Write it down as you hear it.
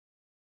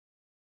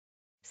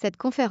Cette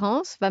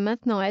conférence va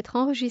maintenant être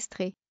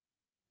enregistrée.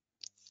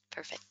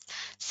 Perfect.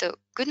 So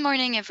good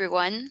morning,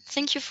 everyone.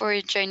 Thank you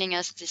for joining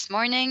us this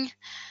morning.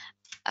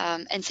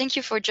 And thank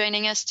you for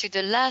joining us to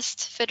the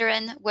last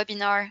FEDARENE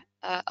webinar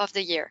of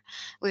the year.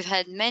 We've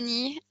had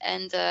many,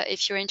 and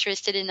if you're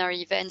interested in our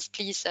events,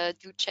 please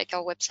do check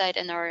our website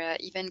and our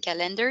event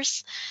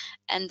calendars.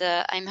 And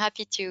I'm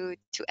happy to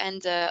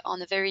end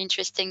on a very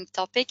interesting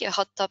topic, a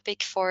hot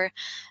topic for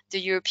the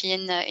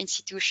European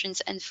institutions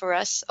and for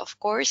us, of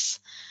course.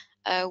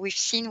 We've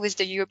seen with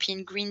the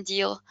European Green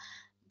Deal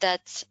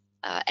that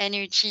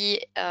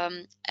energy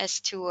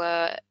has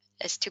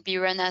to be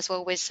run as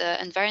well with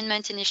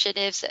environment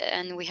initiatives,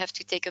 and we have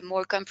to take a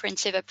more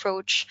comprehensive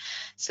approach.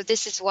 So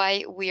this is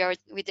why we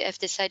have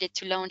decided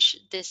to launch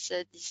this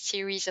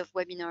series of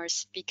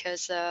webinars,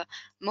 because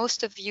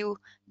most of you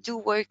do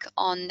work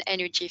on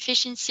energy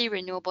efficiency,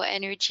 renewable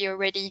energy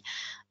already,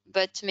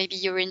 but maybe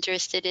you're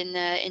interested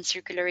in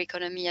circular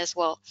economy as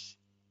well.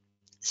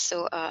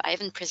 So I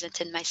haven't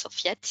presented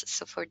myself yet.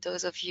 So for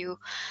those of you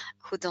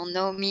who don't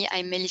know me,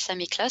 I'm Melissa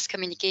Miklas,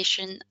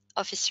 Communication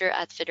Officer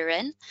at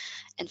FEDARENE.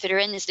 And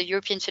FEDARENE is the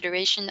European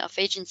Federation of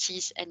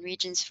Agencies and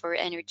Regions for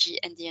Energy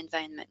and the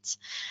Environment.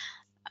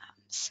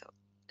 So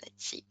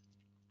let's see.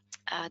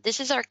 This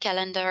is our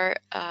calendar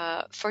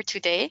for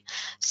today.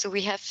 So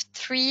we have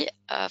three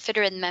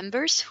FEDARENE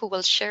members who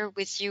will share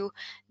with you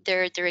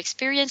their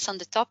experience on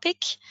the topic.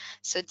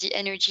 So the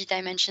energy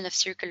dimension of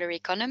circular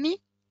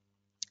economy.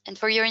 And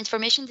for your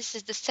information, this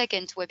is the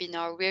second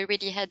webinar. We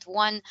already had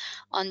one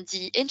on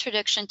the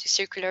introduction to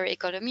circular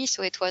economy,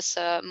 so it was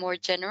more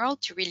general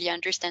to really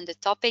understand the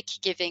topic,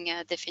 giving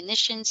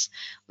definitions.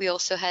 We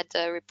also had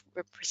a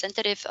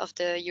representative of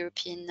the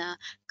European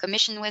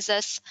Commission with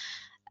us,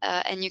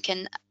 and you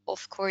can,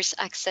 of course,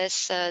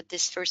 access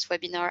this first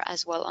webinar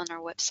as well on our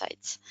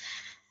website.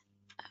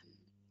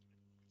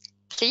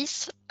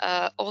 Please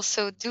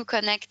also do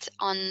connect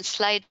on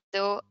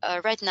Slido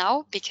right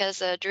now,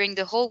 because during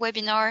the whole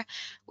webinar,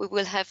 we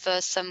will have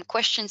some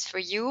questions for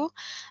you.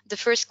 The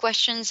first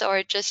questions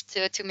are just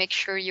to make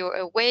sure you're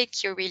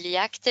awake, you're really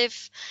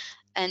active,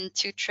 and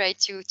to try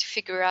to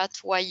figure out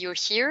why you're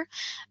here.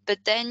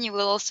 But then you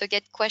will also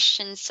get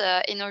questions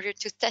in order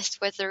to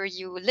test whether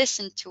you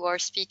listen to our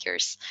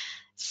speakers.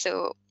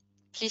 So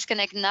please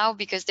connect now,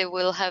 because there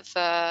will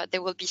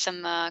be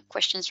some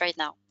questions right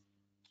now.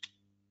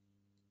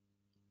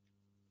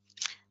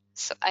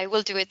 So I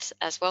will do it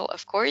as well,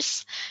 of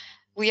course.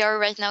 We are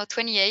right now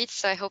 28,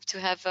 so I hope to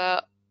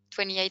have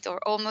 28 or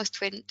almost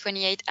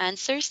 28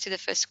 answers to the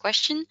first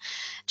question.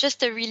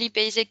 Just a really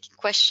basic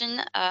question.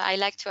 I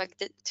like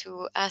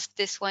to ask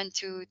this one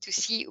to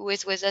see who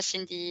is with us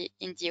in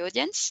the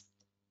audience.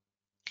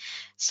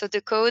 So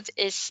the code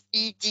is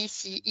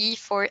EDCE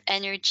for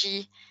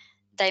Energy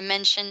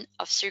Dimension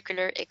of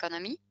Circular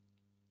Economy.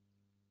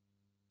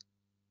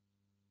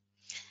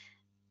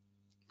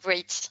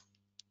 Great.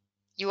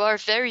 You are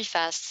very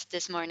fast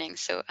this morning,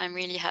 so I'm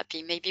really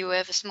happy. Maybe we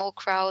have a small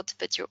crowd,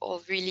 but you're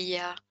all really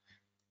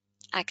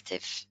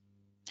active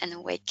and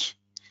awake.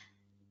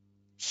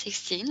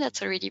 16,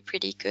 that's already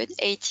pretty good.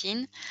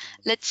 18,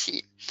 let's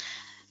see.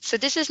 So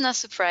this is no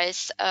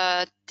surprise.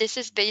 This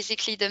is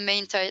basically the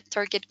main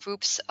target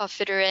groups of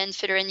FEDARENE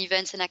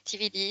events and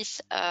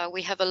activities.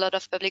 We have a lot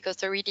of public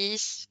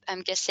authorities,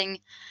 I'm guessing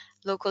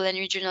local and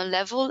regional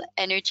level,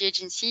 energy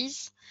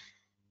agencies,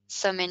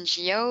 some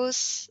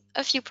NGOs,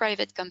 a few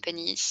private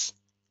companies.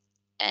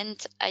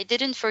 And I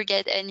didn't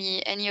forget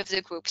any of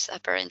the groups,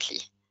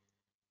 apparently.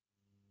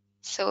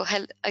 So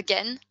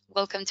again,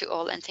 welcome to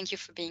all, and thank you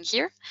for being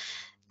here.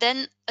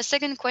 Then a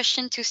second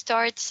question to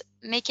start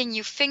making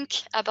you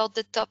think about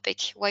the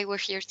topic, why we're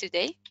here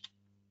today.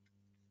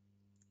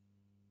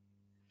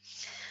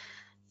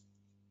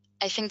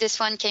 I think this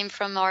one came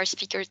from our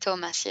speaker,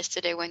 Thomas,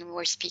 yesterday when we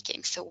were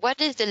speaking. So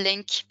what is the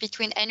link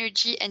between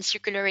energy and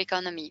circular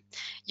economy?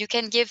 You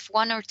can give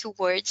one or two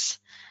words,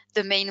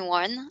 the main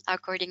one,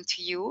 according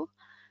to you.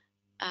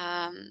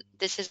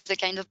 This is the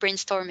kind of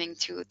brainstorming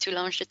to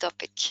launch the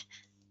topic.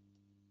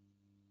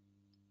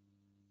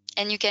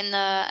 And you can,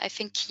 I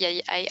think,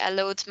 yeah, I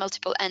allowed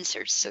multiple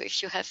answers. So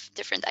if you have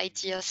different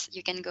ideas,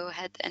 you can go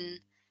ahead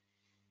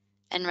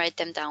and write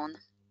them down.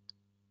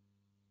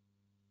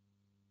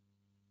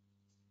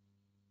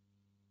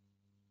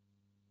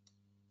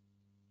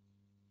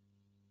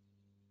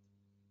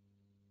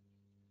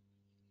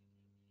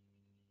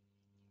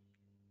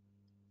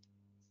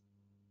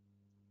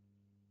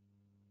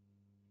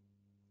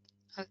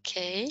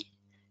 Okay,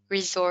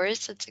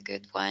 resource, that's a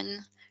good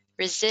one.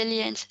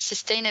 Resilience,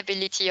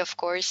 sustainability, of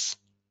course.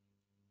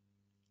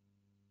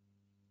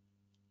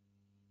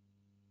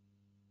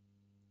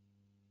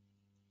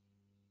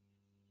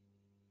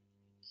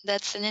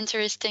 That's an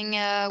interesting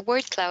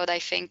word cloud, I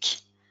think.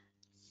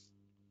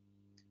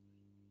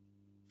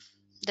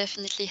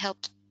 Definitely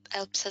helps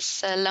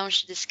us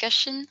launch the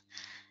discussion.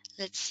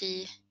 Let's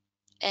see,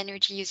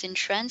 energy use in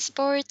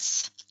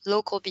transports,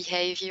 local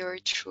behavior,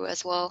 true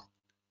as well.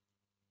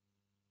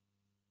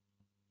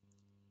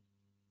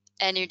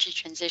 Energy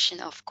transition,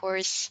 of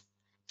course.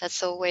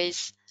 That's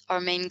always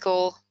our main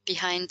goal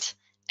behind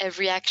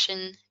every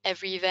action,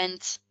 every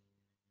event,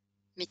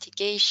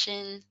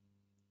 mitigation.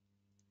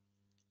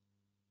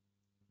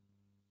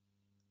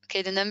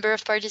 Okay, the number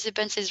of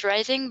participants is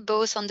rising,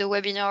 both on the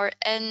webinar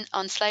and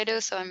on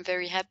Slido, so I'm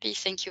very happy.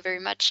 Thank you very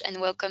much, and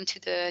welcome to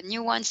the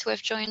new ones who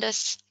have joined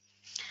us.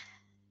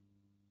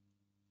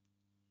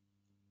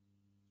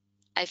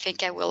 I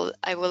think I will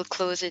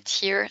close it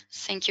here.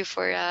 Thank you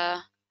for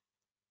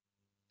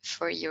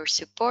your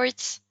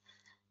support.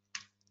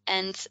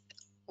 And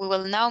we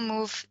will now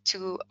move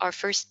to our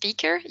first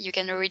speaker. You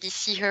can already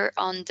see her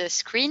on the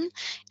screen.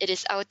 It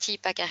is Outi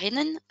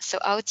Pakarinen. So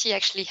Outi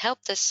actually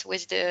helped us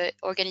with the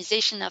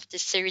organization of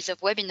this series of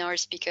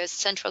webinars because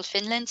Central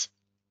Finland,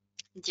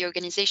 the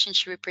organization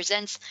she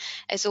represents,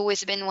 has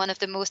always been one of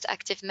the most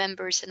active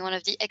members and one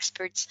of the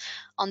experts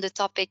on the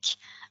topic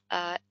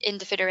in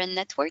the FEDARENE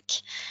network.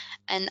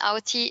 And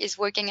Outi is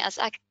working as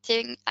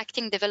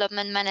acting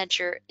development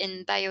manager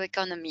in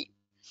bioeconomy.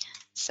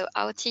 So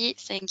Outi,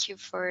 thank you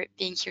for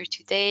being here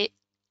today,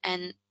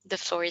 and the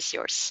floor is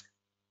yours.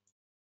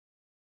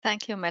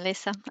 Thank you,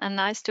 Melissa, and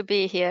nice to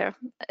be here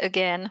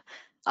again.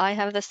 I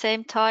have the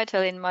same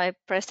title in my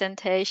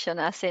presentation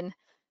as in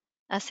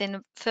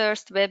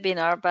first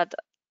webinar, but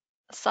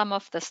some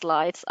of the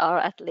slides are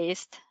at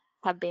least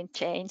have been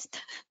changed.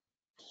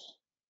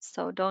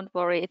 So don't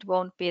worry, it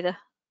won't be the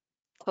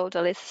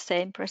totally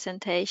same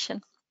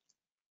presentation.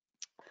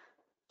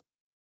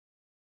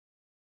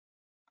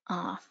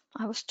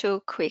 I was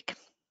too quick.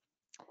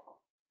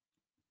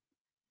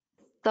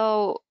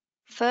 So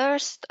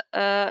first,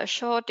 a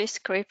short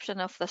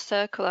description of the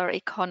circular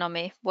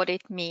economy, what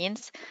it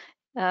means.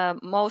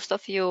 Most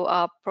of you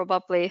are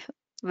probably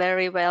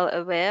very well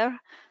aware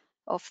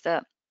of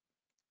the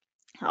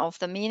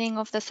meaning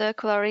of the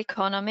circular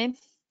economy.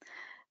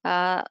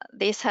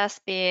 This has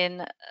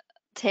been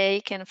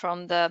taken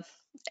from the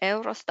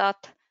Eurostat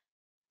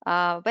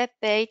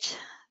webpage,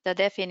 the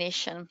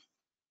definition.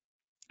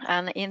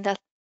 And in that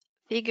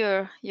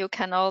figure, you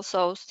can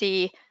also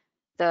see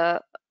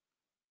the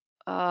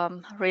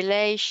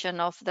relation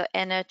of the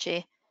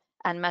energy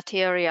and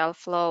material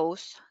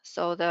flows.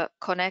 So the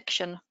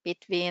connection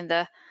between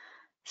the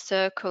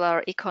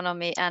circular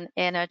economy and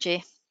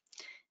energy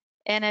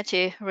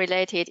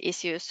related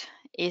issues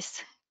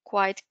is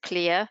quite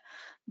clear.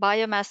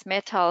 Biomass,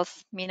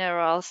 metals,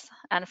 minerals,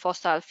 and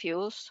fossil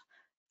fuels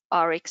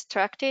are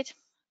extracted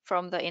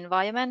from the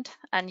environment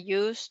and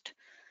used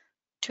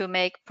to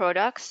make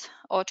products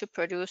or to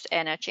produce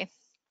energy.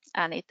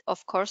 And it,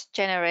 of course,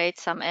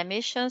 generates some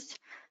emissions,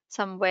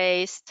 some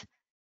waste,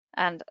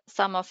 and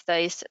some of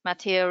these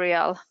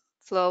material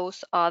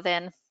flows are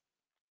then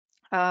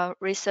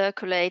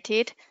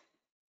recirculated,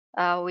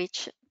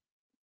 which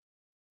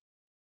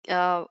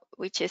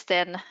is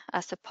then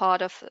as a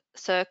part of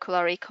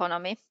circular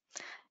economy.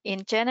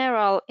 In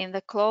general, in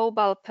the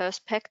global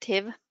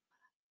perspective,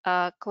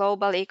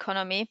 global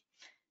economy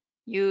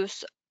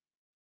use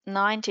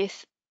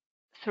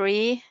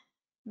 93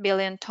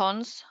 billion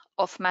tons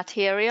of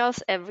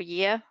materials every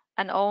year,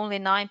 and only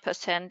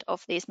 9%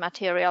 of these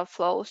material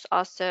flows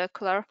are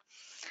circular.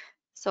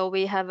 So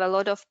we have a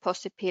lot of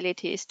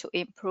possibilities to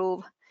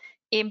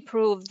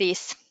improve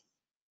this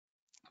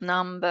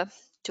number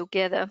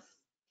together.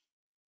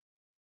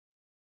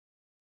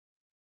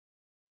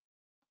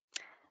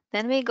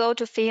 Then we go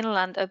to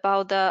Finland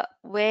about the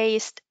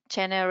waste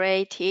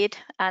generated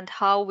and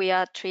how we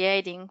are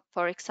treating,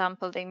 for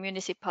example, the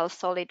municipal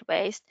solid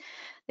waste.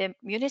 The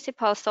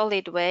municipal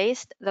solid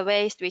waste, the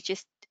waste which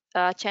is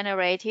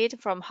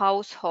generated from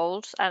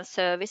households and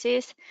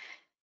services,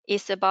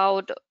 is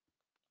about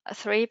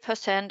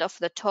 3% of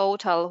the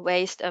total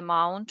waste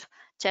amount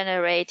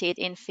generated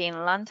in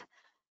Finland.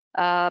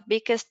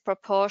 Biggest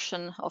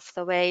proportion of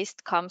the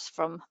waste comes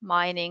from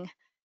mining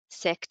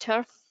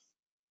sector.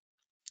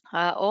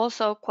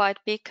 Also quite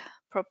big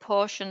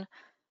proportion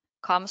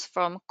comes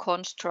from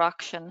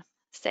construction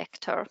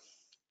sector.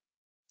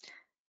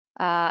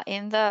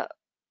 In the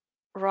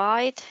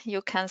right,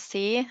 you can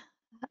see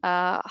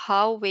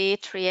how we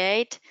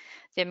treat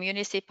the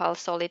municipal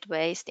solid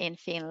waste in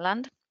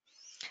Finland.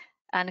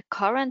 And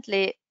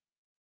currently,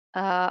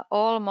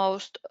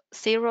 almost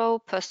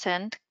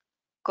 0%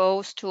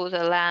 goes to the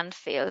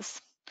landfills.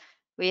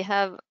 We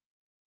have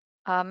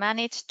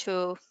managed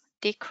to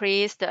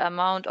decrease the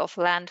amount of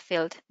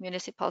landfilled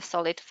municipal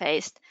solid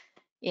waste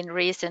in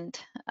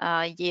recent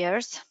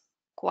years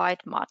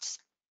quite much.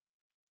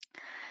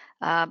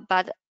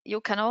 But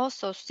you can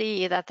also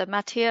see that the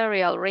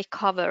material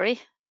recovery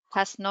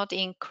has not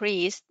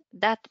increased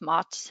that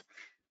much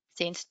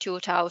since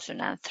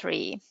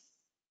 2003.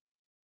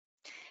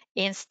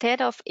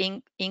 Instead of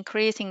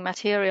increasing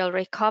material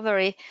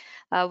recovery,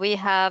 we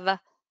have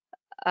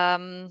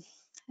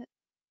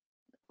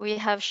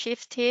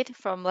shifted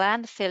from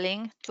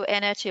landfilling to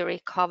energy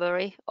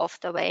recovery of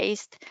the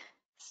waste.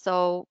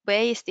 So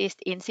waste is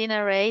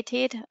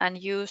incinerated and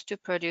used to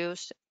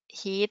produce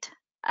heat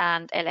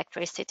and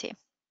electricity.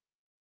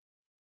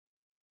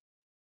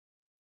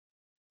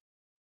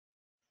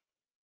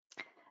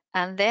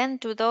 And then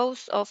to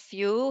those of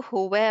you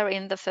who were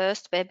in the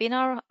first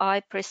webinar, I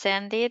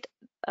presented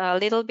a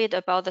little bit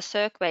about the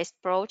Circ-Waste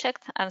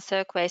project and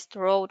Circ-Waste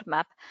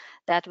roadmap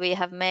that we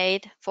have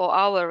made for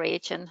our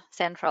region,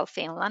 Central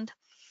Finland.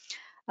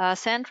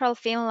 Central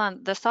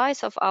Finland, the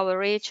size of our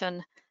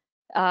region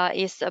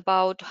is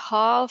about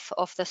half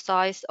of the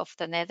size of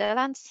the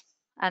Netherlands.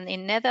 And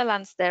in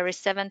Netherlands, there is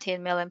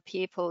 17 million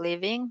people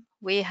living.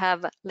 We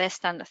have less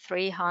than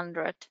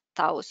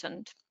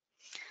 300,000.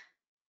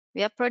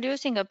 We are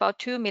producing about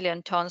 2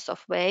 million tons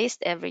of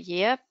waste every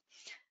year.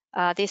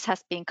 This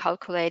has been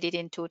calculated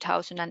in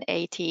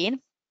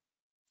 2018.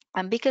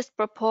 And biggest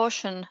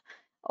proportion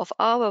of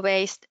our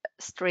waste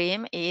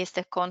stream is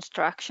the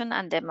construction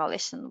and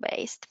demolition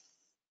waste.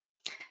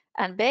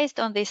 And based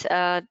on this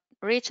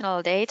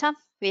regional data,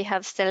 we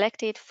have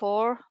selected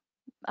 4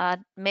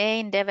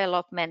 main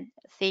development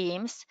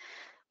themes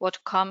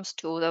what comes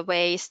to the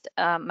waste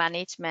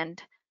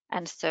management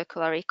and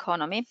circular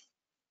economy.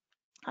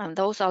 And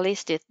those are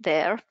listed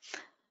there.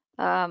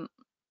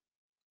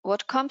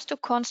 What comes to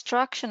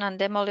construction and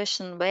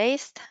demolition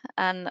waste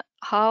and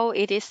how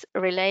it is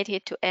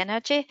related to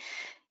energy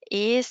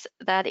is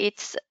that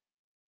it's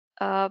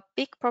a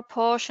big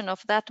proportion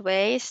of that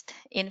waste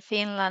in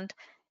Finland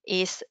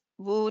is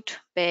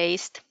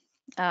wood-based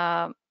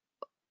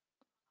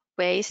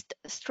waste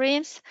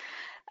streams,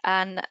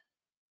 and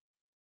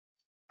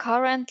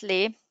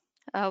currently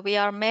we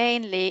are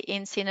mainly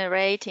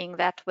incinerating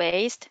that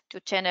waste to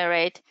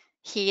generate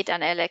heat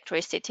and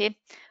electricity.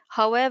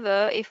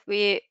 However, if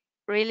we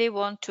really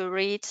want to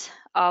reach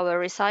our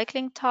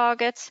recycling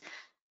targets,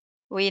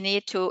 we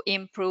need to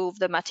improve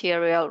the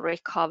material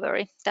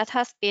recovery. That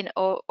has been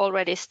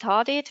already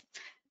started,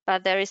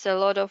 but there is a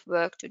lot of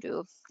work to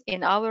do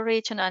in our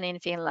region and in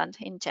Finland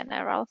in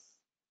general.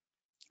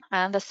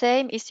 And the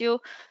same issue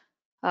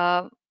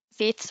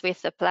fits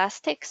with the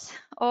plastics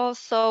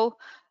also.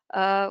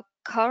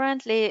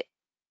 Currently,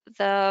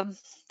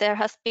 there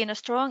has been a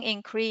strong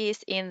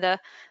increase in the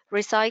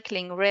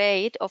recycling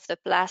rate of the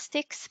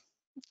plastics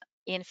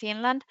in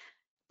Finland,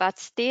 but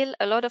still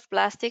a lot of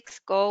plastics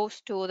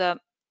goes to the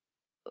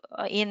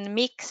in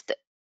mixed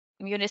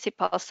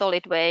municipal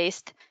solid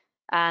waste,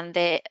 and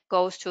they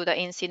goes to the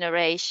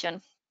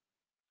incineration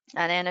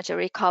and energy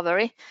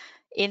recovery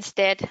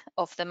instead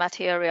of the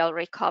material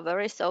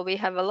recovery. So we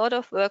have a lot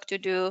of work to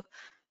do.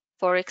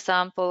 For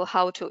example,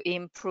 how to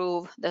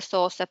improve the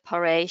source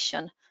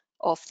separation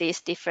of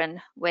these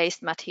different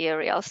waste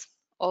materials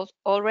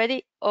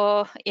already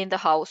or in the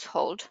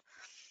household.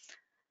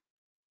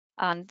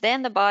 And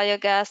then the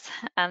biogas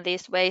and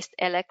this waste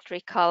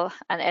electrical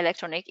and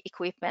electronic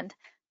equipment,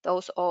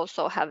 those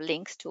also have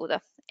links to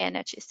the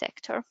energy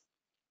sector.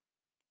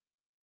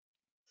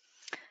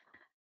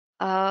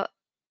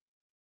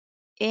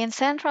 In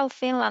Central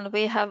Finland,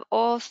 we have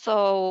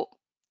also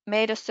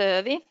made a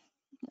survey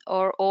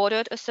or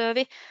ordered a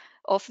survey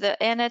of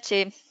the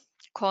energy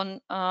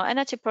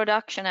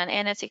production and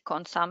energy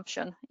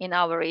consumption in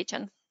our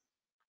region.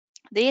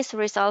 These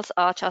results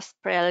are just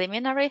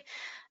preliminary,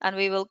 and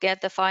we will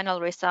get the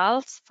final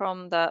results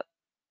from by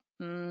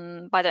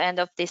the end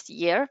of this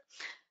year.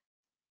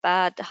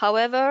 But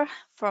however,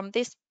 from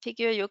this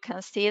figure, you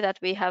can see that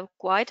we have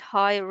quite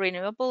high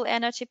renewable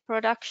energy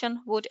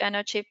production, wood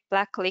energy,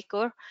 black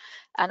liquor,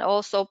 and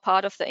also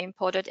part of the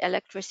imported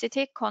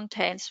electricity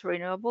contains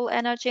renewable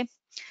energy.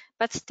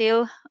 But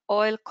still,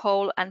 oil,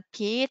 coal, and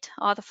peat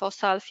are the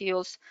fossil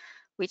fuels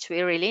which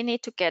we really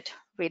need to get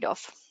rid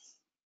of.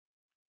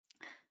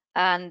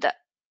 And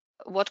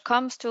what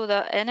comes to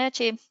the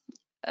energy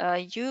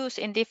use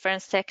in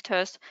different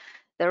sectors,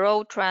 the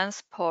road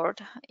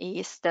transport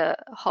is the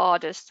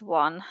hardest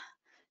one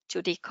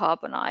to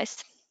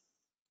decarbonize.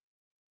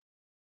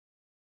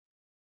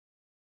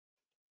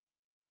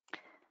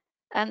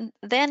 And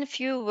then a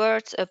few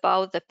words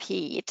about the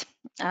peat.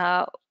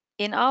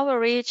 In our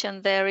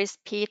region, there is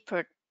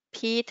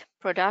peat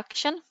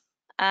production,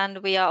 and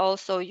we are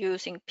also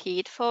using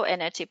peat for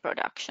energy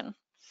production.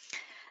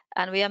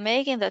 And we are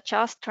making the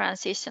just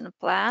transition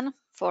plan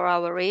for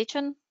our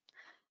region,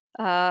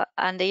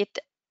 and it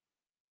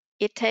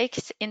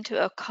takes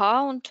into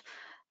account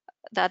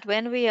that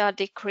when we are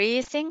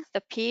decreasing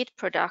the peat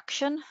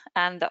production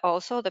and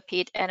also the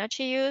peat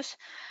energy use,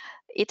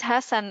 it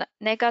has a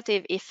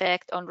negative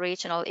effect on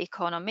regional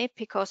economy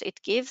because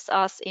it gives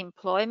us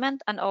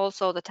employment and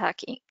also the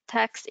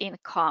tax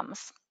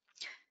incomes.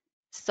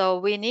 So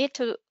we need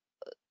to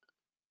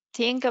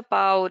think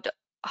about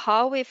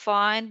how we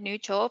find new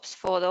jobs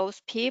for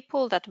those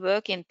people that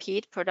work in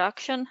peat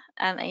production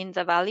and in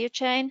the value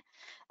chain,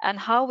 and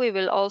how we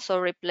will also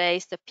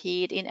replace the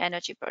peat in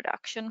energy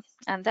production.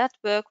 And that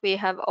work we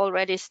have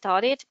already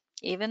started,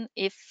 even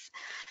if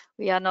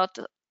we are not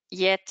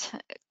yet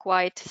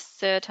quite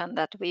certain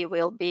that we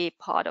will be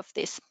part of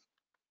this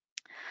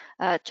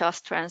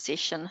just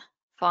transition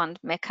fund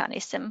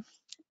mechanism.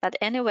 But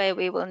anyway,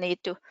 we will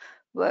need to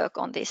work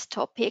on this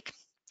topic.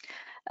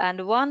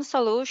 And one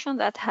solution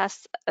that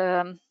has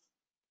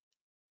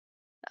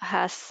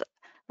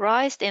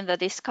raised in the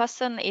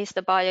discussion is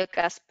the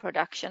biogas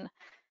production.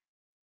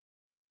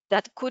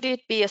 That could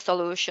it be a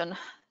solution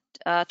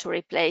to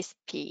replace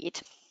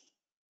peat?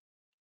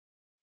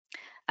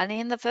 And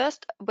in the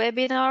first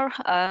webinar,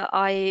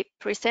 I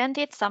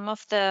presented some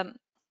of the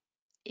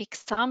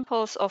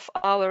examples of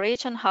our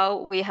region,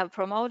 how we have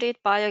promoted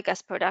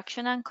biogas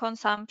production and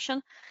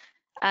consumption.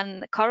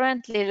 And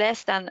currently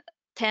less than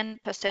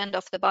 10%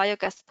 of the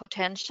biogas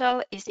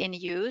potential is in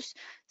use.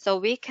 So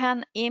we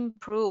can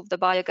improve the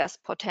biogas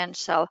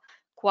potential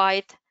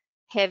quite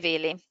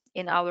heavily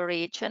in our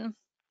region.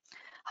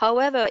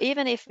 However,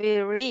 even if we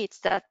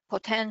reach that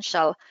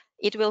potential,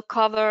 it will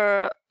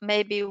cover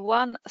maybe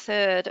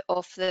 1/3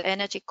 of the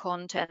energy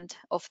content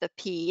of the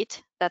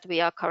peat that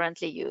we are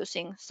currently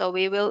using. So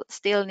we will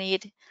still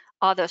need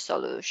other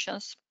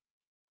solutions.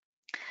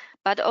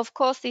 But of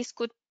course, this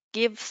could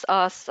give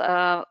us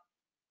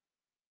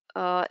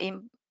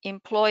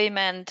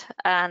employment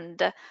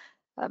and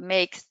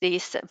makes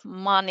this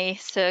money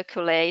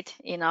circulate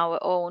in our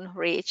own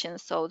region,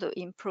 so to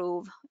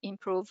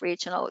improve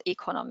regional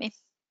economy.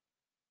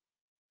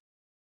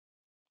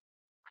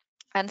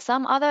 And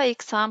some other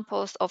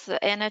examples of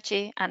the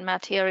energy and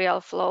material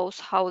flows,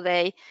 how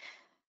they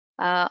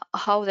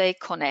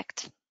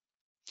connect.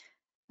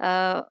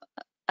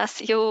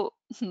 As you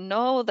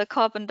know, the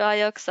carbon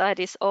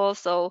dioxide is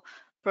also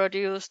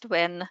produced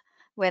when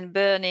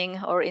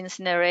burning or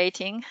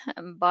incinerating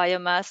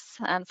biomass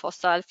and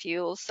fossil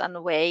fuels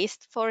and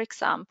waste, for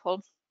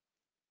example.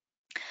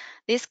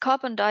 This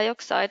carbon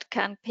dioxide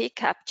can be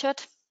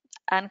captured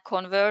and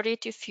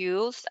converted to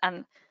fuels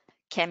and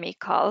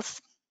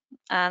chemicals.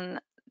 And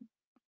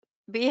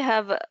we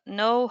have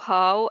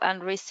know-how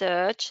and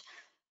research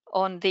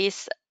on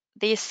this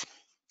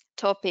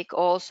topic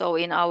also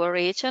in our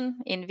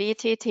region, in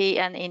VTT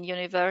and in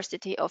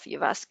University of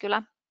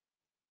Jyväskylä.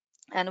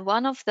 And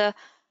one of the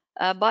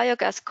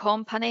biogas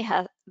company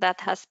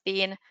that has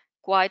been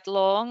quite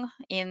long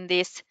in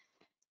this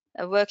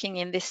working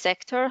in this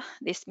sector,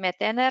 this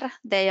Metener,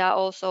 they are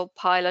also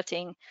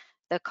piloting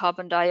the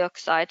carbon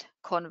dioxide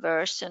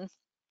conversion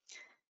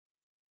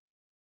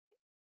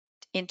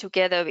in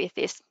together with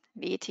this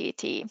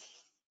VTT.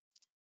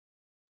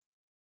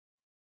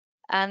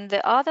 And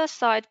the other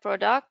side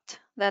product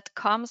that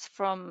comes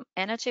from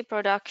energy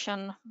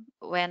production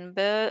when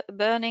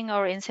burning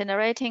or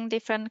incinerating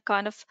different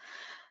kind of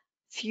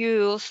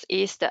fuels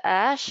is the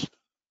ash.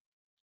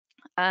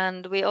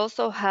 And we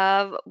also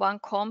have one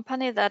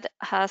company that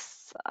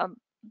has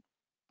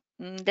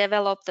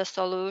developed a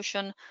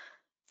solution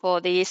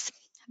for this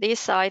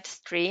side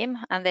stream,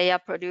 and they are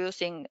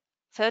producing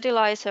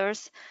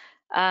fertilizers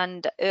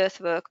and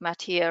earthwork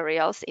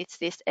materials. It's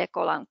this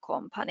Ecolan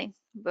company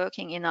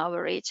working in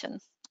our region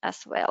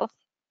as well.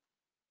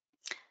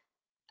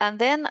 And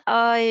then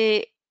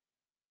I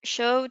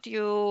showed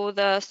you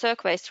the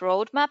Circwaste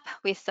roadmap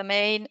with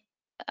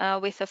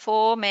the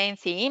 4 main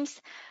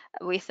themes.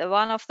 With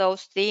one of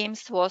those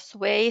themes was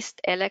waste,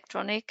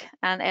 electronic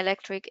and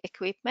electric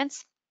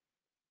equipments.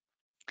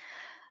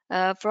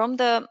 From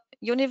the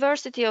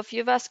University of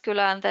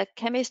Jyväskylä and the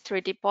chemistry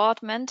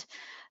department,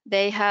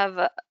 they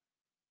have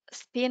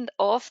spinned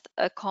off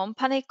a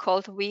company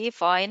called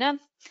WeFiner,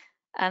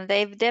 and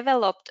they've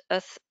developed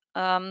a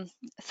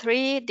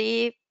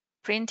 3D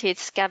printed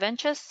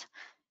scavengers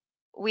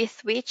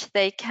with which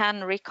they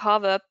can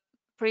recover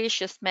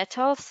precious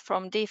metals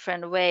from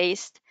different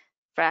waste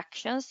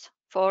fractions,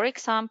 for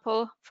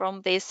example,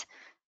 from this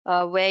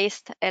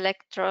waste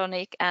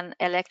electronic and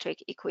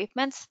electric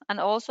equipments, and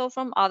also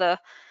from other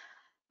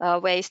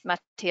waste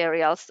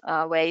materials,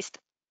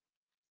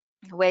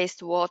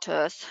 waste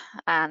waters,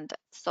 and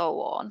so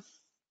on.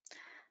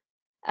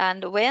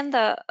 And when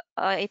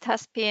it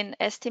has been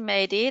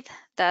estimated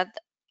that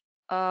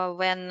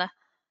when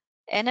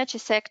energy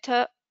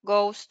sector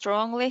goes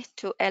strongly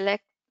to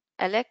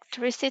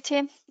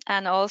electricity,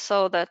 and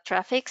also the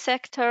traffic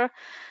sector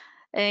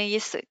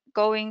is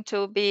going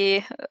to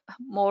be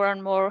more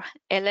and more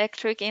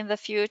electric in the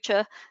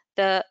future,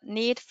 the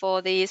need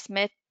for these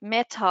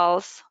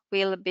metals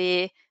will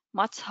be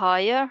much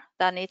higher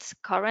than it's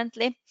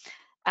currently.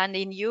 And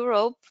in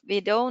Europe, we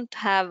don't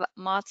have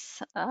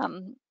much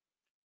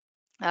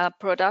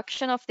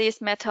production of these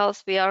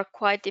metals. We are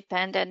quite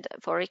dependent,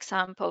 for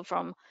example,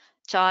 from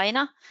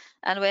China.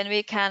 And when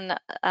we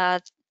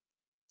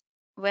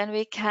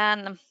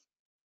can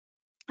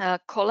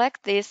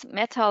collect these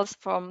metals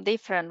from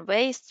different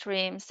waste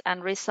streams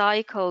and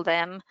recycle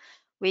them,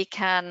 we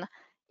can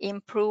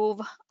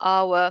improve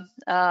our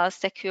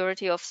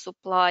security of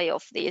supply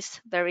of these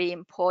very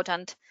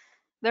important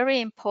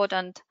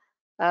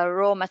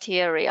raw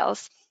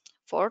materials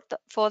for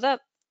the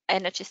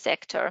energy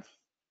sector.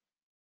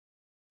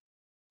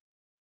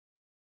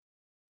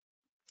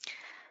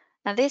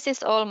 And this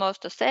is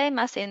almost the same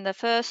as in the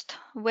first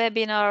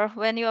webinar.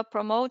 When you are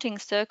promoting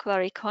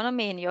circular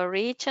economy in your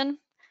region,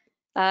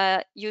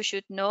 you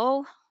should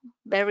know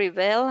very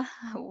well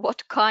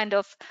what kind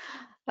of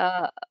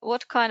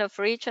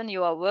region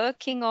you are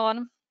working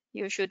on.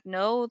 You should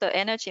know the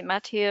energy,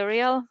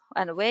 material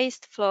and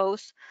waste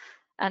flows,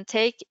 and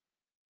take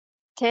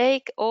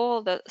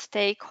all the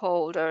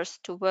stakeholders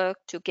to work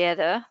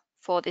together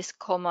for this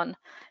common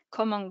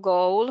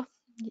goal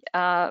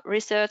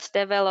research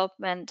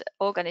development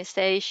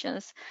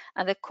organizations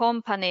and the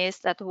companies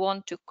that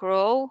want to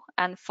grow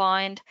and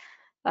find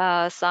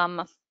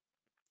some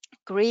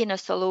greener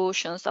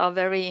solutions are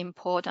very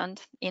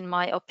important, in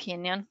my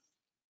opinion.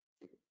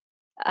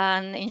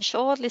 And in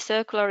short, the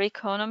circular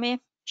economy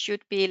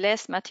should be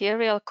less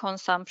material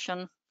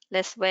consumption,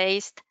 less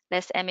waste,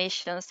 less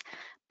emissions,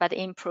 but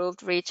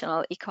improved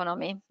regional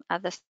economy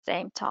at the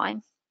same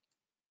time.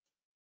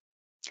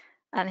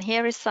 And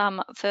here is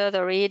some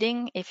further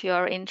reading if you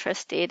are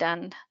interested,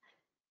 and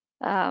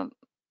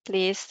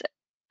please,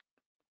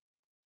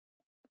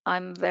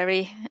 I'm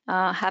very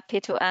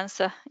happy to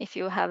answer if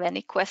you have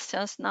any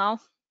questions now.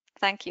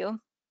 Thank you.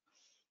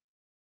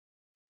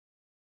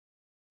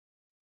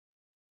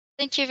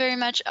 Thank you very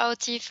much,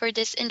 Auti, for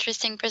this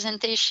interesting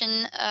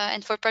presentation.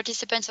 And for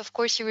participants, of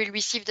course, you will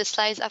receive the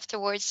slides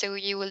afterwards, so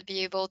you will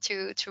be able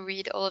to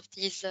read all of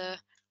these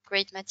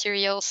great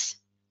materials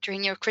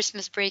during your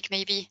Christmas break,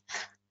 maybe.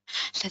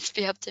 Let's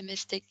be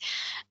optimistic.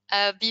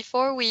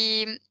 Before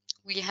we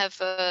have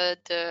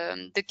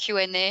the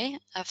Q&A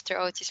after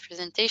Auti's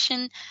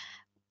presentation,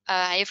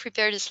 I have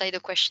prepared a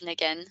Slido question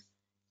again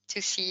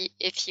to see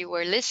if you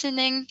were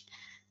listening.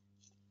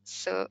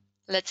 So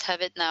let's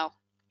have it now.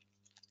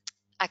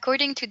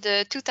 According to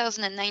the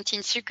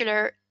 2019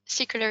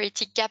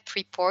 Circularity Gap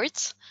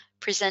Report,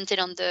 presented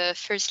on the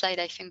first slide,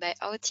 I think, by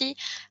Auti,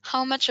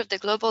 how much of the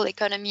global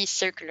economy is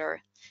circular?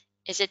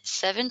 Is it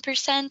 7%,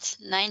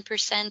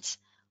 9%,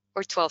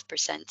 or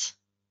 12%?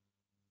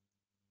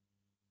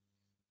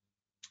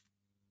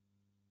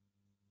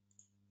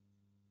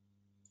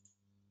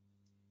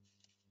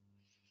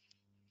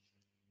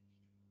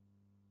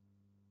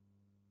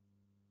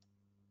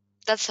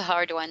 That's a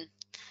hard one.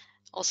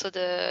 Also,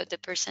 the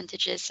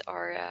percentages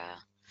are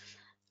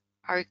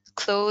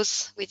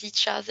close with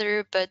each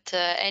other, but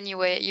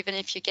anyway, even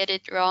if you get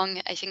it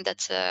wrong, I think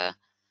that's a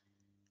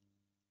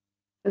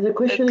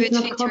good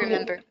thing to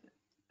remember.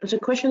 The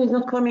question is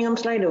not coming on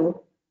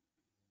Slido.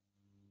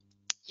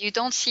 You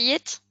don't see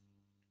it?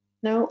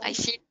 No. I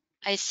see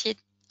it.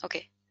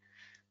 Okay.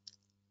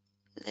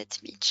 Let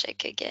me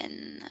check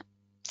again.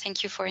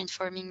 Thank you for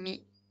informing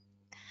me.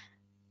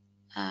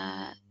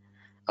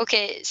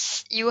 Okay,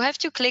 you have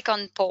to click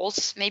on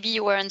polls. Maybe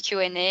you were on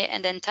Q&A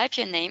and then type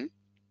your name,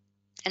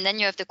 and then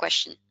you have the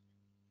question.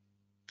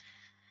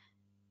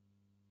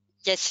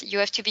 Yes, you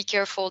have to be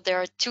careful.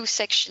 There are two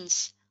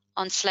sections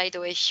on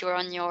Slido if you're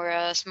on your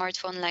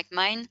smartphone like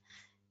mine,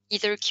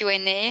 either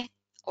Q&A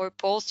or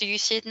polls. Do you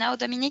see it now,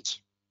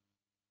 Dominique?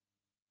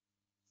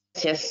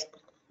 Yes.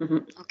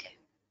 Okay.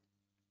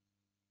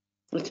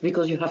 It's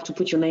because you have to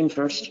put your name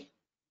first.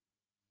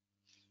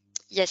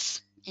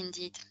 Yes,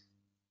 indeed.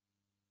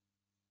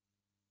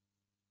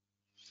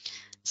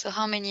 So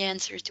how many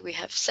answers do we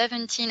have?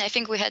 17. I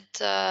think we had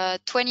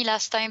 20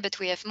 last time, but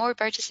we have more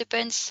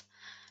participants.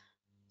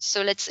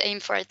 So let's aim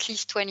for at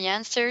least 20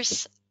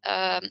 answers.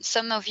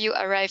 Some of you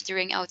arrived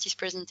during Auti's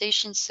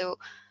presentation, so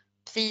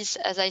please,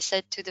 as I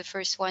said to the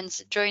first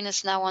ones, join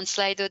us now on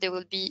Slido. There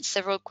will be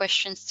several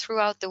questions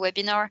throughout the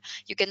webinar.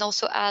 You can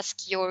also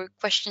ask your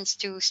questions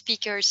to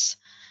speakers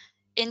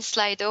in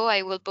Slido.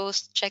 I will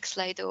both check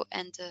Slido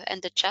and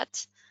the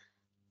chat.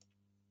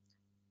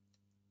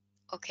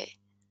 Okay.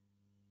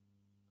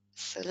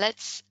 So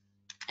let's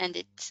end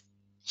it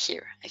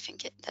here. I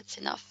think that's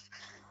enough.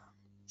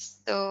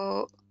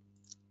 So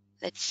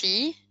let's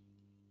see.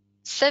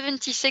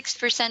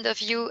 76%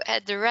 of you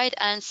had the right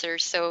answer.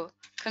 So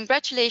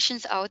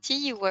congratulations, Auti.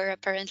 You were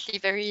apparently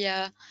very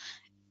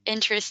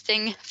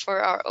interesting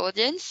for our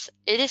audience.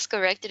 It is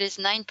correct. It is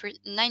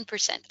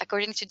 9%,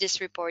 according to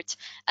this report,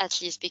 at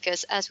least,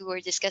 because as we were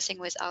discussing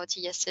with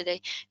Auti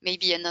yesterday,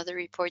 maybe another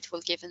report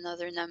will give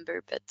another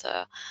number,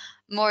 but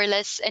more or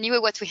less, anyway,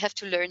 what we have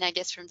to learn, I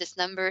guess, from this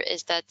number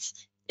is that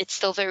it's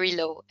still very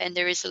low and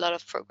there is a lot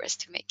of progress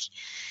to make.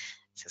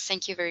 So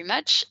thank you very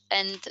much.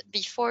 And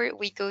before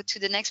we go to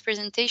the next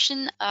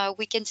presentation,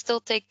 we can still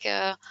take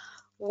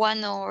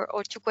one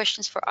or two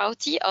questions for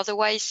Auti.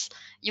 Otherwise,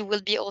 you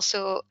will be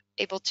also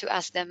able to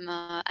ask them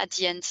at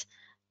the end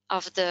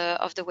of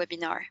the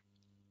webinar.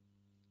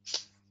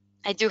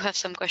 I do have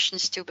some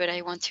questions too, but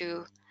I want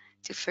to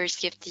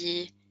first give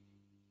the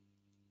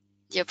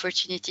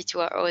opportunity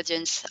to our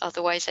audience.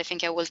 Otherwise, I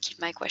think I will keep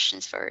my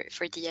questions for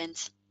the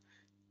end,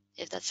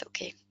 if that's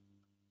okay.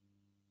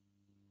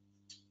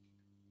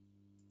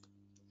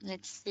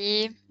 Let's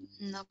see.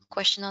 No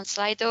question on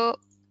Slido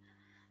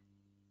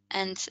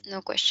and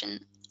no question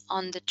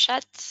on the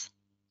chat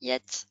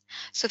yet.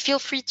 So feel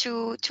free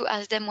to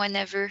ask them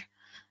whenever.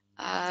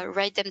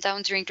 Write them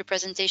down during the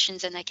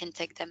presentations and I can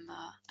take them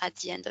at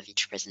the end of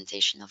each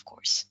presentation, of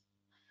course.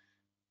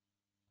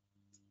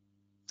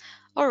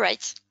 All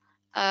right.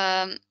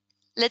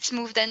 Let's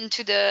move then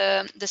to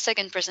the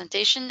second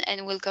presentation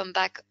and we'll come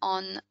back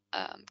on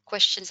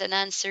questions and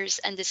answers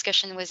and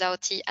discussion with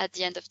Auti at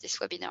the end of this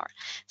webinar.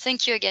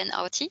 Thank you again,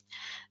 Auti,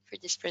 for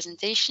this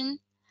presentation.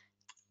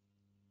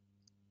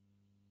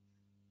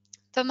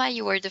 Thomas,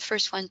 you were the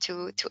first one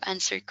to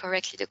answer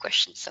correctly the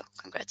question, so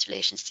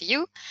congratulations to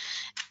you.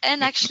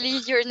 And actually,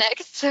 you're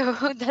next,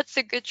 so that's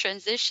a good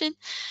transition.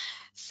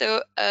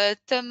 So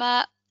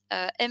Thomas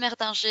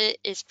Emerdinger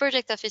is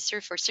Project Officer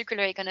for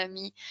Circular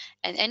Economy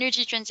and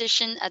Energy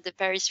Transition at the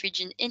Paris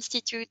Region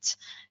Institute.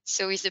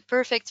 So he's the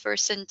perfect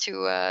person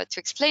to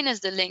explain us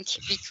the link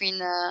between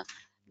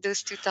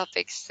those two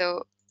topics.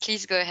 So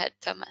please go ahead,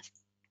 Thomas.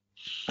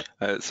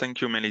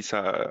 Thank you,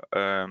 Melissa.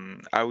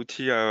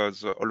 Auti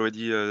has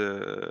already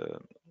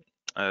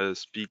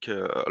speak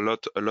a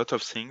lot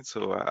of things,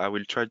 so I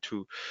will try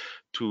to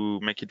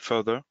make it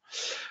further.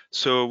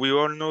 So we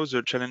all know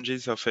the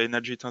challenges of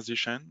energy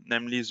transition,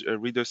 namely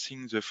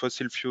reducing the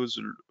fossil fuels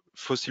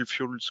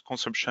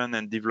consumption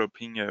and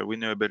developing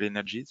renewable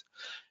energies.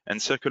 And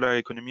circular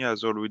economy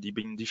has already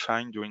been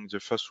defined during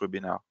the first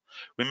webinar.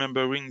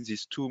 Remembering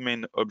these two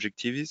main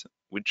objectives,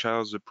 which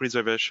are the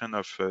preservation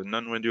of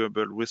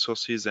non-renewable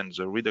resources and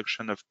the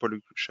reduction of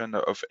pollution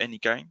of any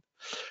kind,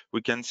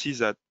 we can say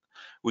that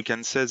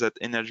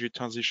energy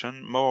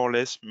transition more or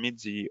less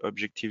meets the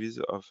objectives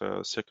of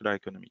circular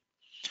economy.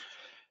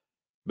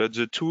 But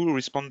the two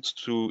respond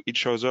to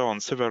each other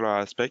on several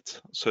aspects,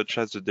 such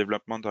as the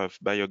development of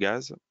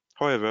biogas.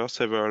 However,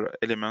 several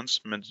elements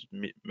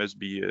must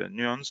be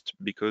nuanced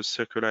because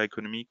circular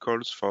economy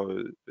calls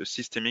for a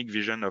systemic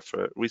vision of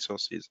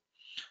resources.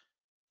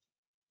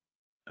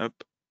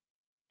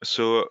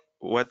 So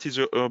what is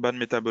urban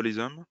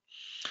metabolism?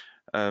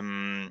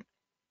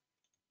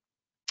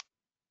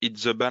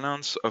 It's the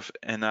balance of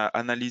an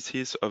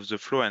analysis of the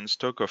flow and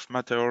stock of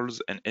materials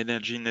and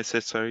energy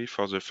necessary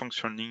for the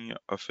functioning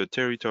of a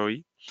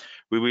territory.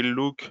 We will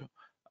look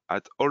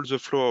at all the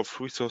flow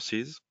of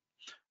resources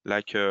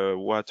like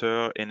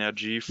water,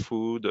 energy,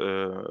 food,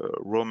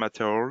 raw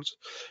materials,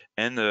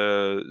 and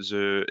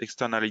the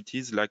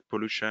externalities like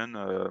pollution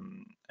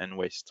and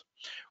waste.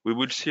 We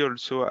will see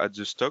also at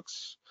the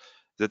stocks,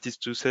 that is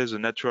to say the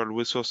natural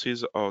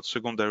resources or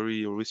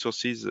secondary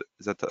resources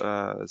that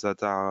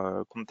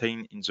are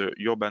contained in the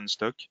urban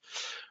stock,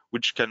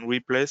 which can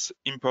replace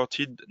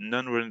imported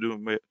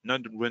non-renewable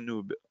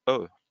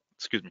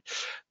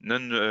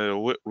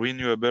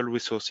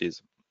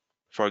resources.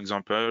 For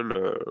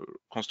example,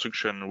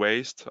 construction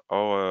waste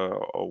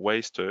or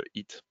waste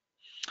heat.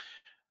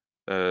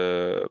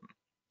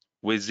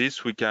 With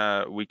this, we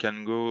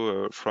can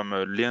go from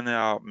a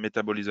linear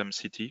metabolism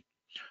city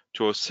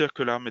to a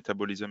circular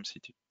metabolism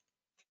city.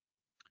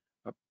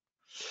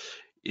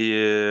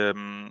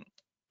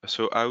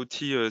 So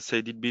Auti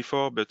said it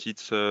before, but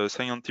it's a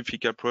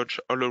scientific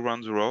approach all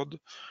around the world.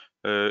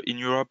 In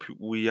Europe,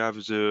 we have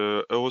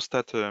the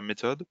Eurostat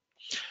method,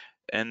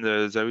 and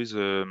there is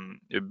a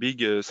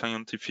big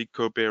scientific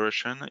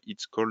cooperation.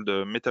 It's called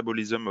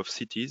Metabolism of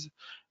Cities,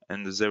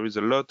 and there is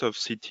a lot of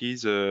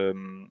cities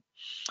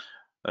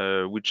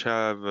which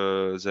have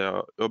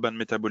their urban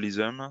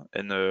metabolism,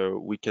 and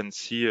we can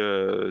see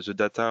the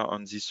data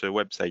on this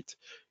website.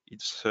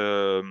 It's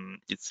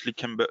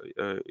clickable.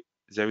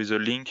 There is a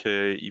link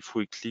if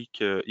you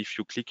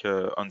click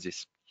on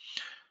this.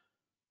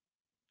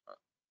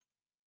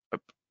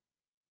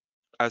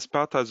 As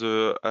part of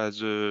the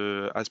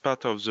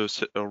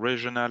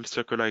regional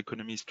circular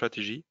economy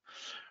strategy,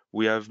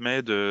 we have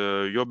made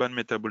urban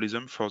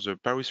metabolism for the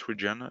Paris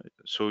region,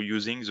 so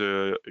using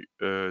the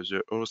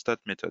Eurostat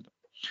method.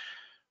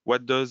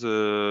 What does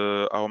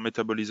our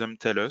metabolism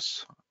tell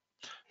us?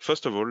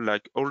 First of all,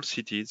 like all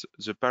cities,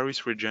 the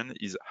Paris region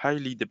is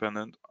highly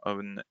dependent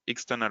on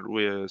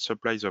external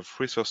supplies of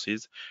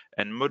resources,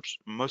 and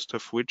most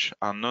of which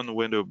are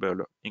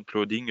non-renewable,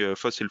 including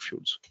fossil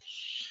fuels.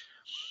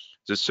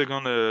 The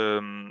second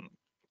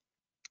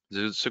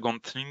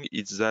thing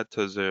is that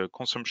the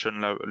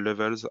consumption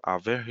levels are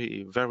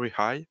very, very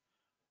high.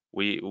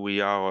 We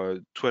are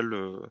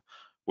 12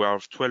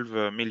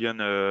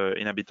 million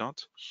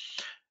inhabitants,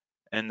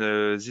 and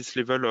this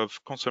level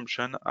of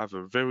consumption have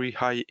a very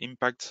high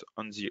impact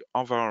on the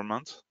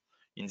environment,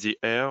 in the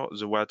air,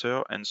 the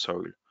water, and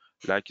soil,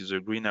 like the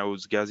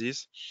greenhouse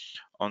gases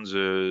on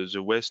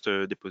the waste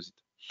deposit.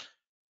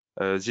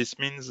 This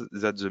means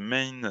that the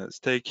main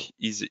stake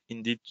is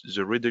indeed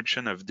the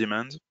reduction of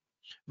demand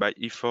by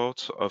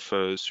efforts of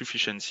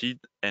sufficiency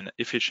and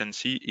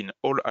efficiency in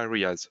all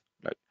areas,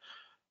 like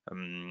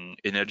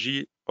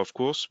energy, of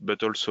course,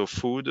 but also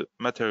food,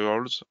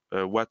 materials,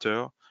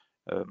 water,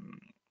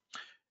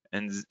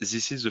 and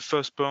this is the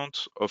first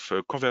point of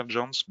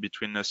convergence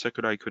between a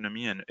circular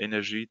economy and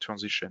energy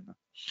transition.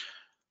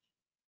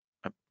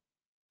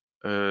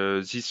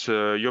 This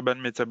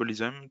urban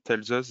metabolism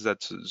tells us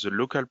that the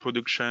local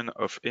production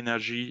of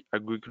energy,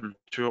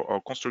 agriculture, or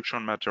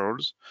construction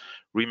materials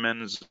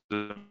remains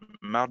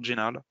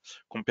marginal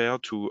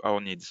compared to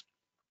our needs.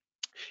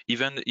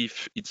 Even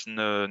if it's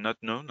not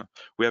known,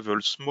 we have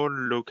a small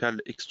local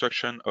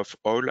extraction of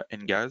oil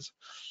and gas,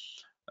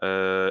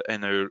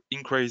 and an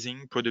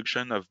increasing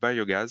production of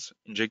biogas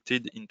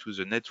injected into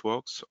the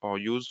networks or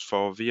used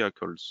for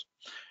vehicles.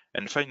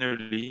 And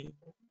finally,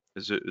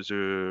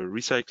 the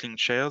recycling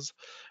shares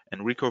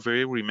and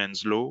recovery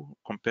remains low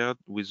compared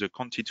with the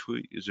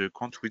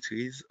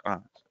quantities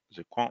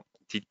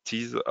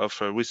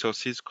of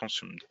resources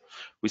consumed.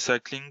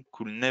 Recycling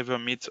could never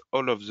meet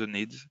all of the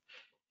needs,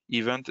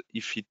 even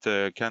if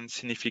it can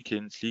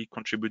significantly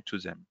contribute to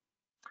them.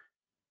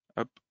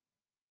 Up.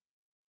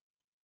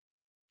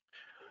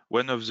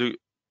 One of the,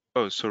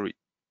 oh, sorry,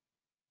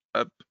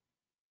 up.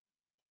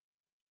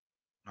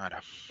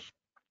 Voilà.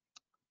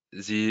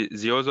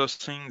 The other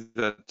thing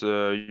that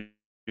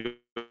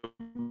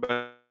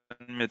urban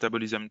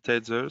metabolism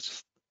tells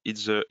us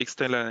is the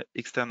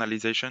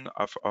externalization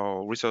of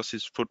our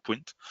resources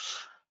footprint.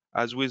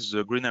 As with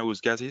the greenhouse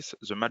gases,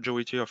 the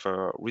majority of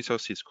our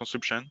resources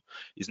consumption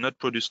is not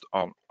produced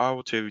on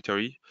our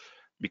territory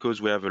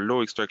because we have a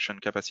low extraction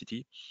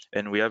capacity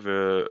and we have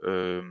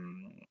a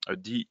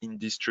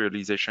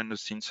deindustrialization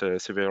since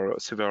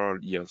several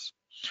years.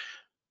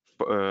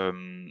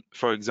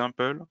 For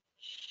example,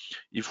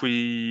 if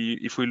we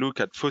look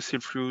at fossil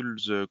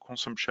fuels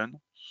consumption,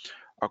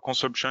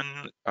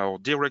 our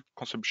direct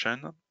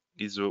consumption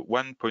is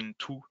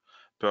 1.2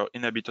 per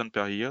inhabitant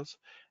per year.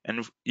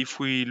 And if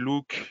we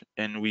look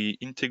and we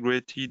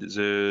integrate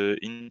the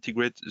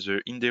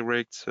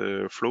indirect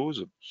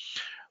flows,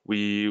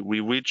 we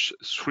reach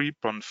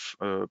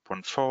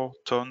 3.4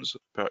 tons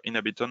per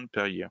inhabitant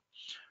per year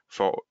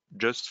for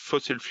just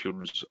fossil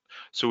fuels.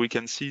 So we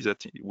can see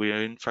that we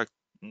are in fact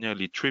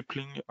nearly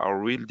tripling our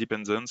real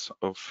dependence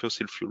of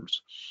fossil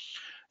fuels.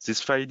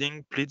 This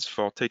finding pleads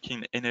for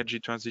taking energy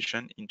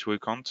transition into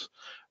account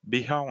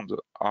beyond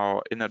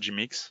our energy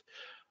mix,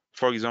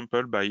 for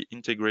example, by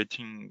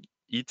integrating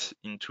it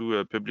into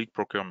a public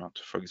procurement,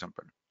 for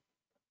example.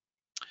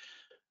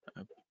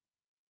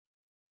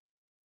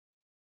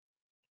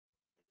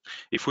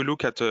 If we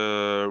look at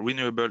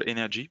renewable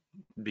energy,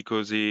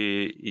 because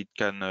it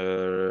can,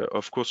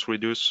 of course,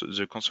 reduce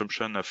the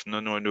consumption of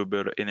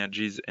non-renewable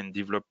energies and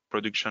develop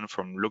production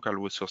from local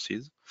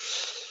resources.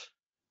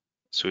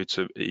 So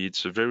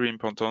it's very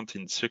important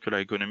in circular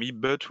economy,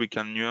 but we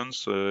can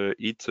nuance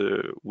it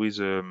with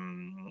a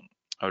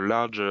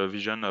large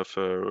vision of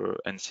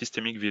and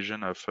systemic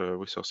vision of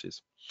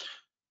resources.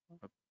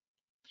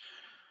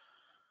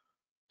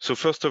 So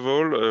first of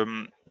all,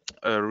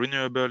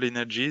 renewable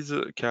energies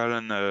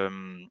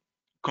can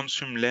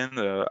consume land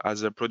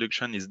as the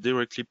production is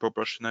directly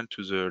proportional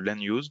to the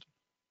land used.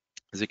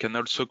 They can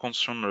also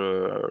consume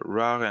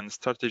rare and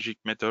strategic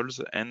metals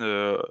and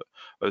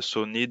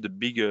also need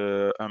big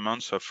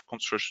amounts of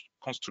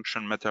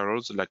construction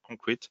materials like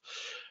concrete,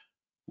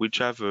 which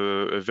have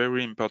a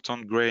very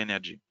important gray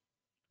energy.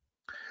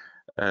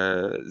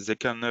 They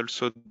can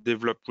also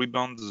develop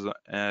rebound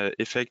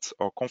effects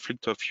or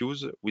conflict of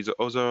use with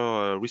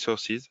other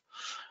resources,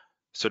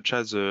 such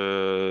as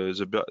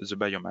the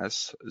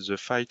biomass, the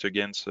fight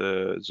against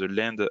the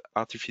land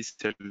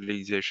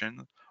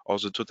artificialization, or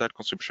the total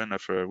consumption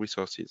of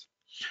resources.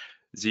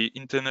 The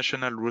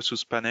International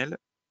Resource Panel,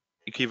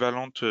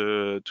 equivalent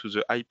to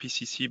the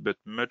IPCC but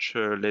much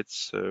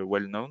less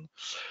well known,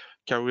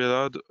 carried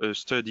out a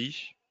study,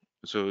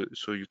 so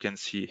you can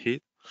see here,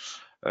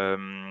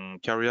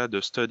 carried out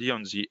a study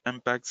on the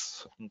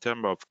impacts in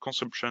terms of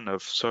consumption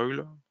of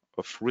soil,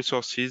 of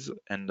resources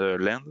and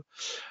land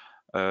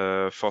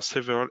for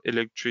several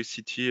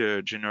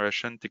electricity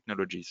generation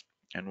technologies.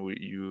 And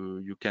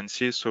you can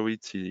see, so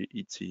it's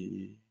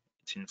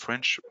in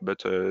French, but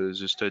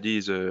the study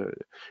is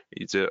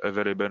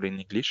available in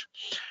English.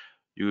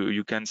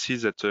 You can see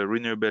that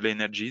renewable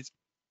energies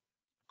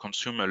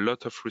consume a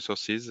lot of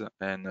resources,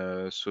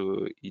 and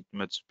so it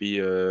must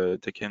be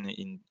taken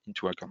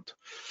into account.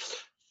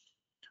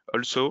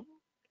 Also,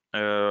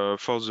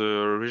 for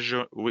the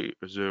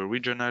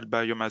regional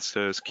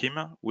biomass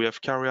scheme, we have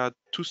carried out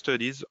 2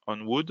 studies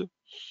on wood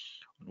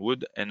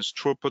and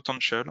straw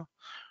potential,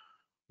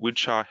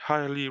 which are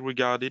highly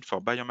regarded for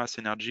biomass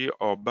energy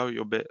or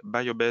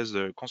bio-based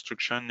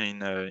construction in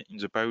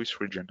the Paris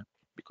region,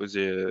 because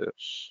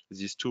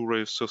these 2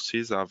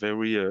 resources are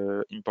very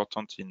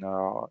important in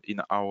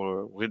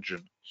our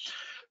region.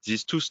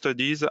 These 2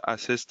 studies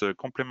assessed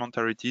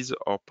complementarities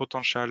or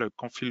potential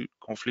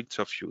conflicts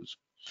of use.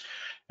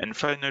 And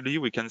finally,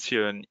 we can see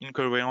an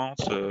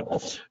incoherence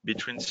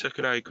between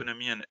circular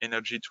economy and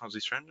energy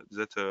transition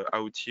that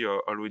Auti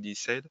already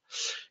said.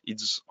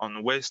 It's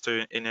on waste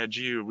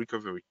energy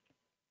recovery.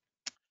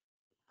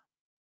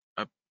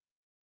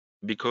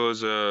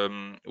 Because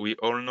we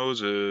all know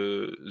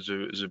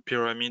the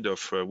pyramid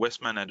of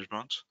waste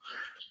management.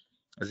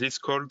 This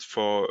called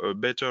for a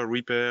better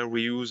repair,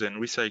 reuse, and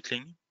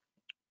recycling,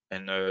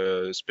 and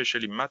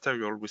especially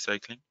material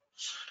recycling.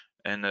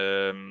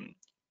 And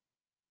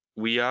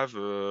we have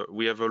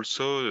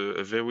also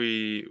a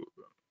very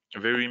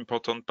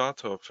important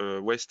part of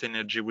waste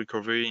energy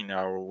recovery in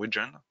our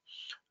region,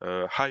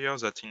 higher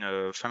than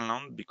in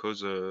Finland,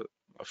 because,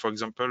 for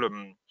example,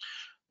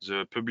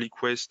 the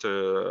public waste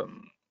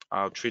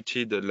are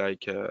treated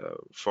like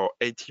for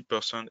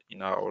 80%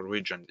 in our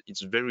region.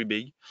 It's very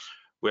big.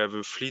 We have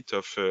a fleet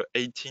of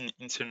 18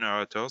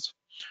 incinerators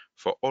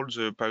for all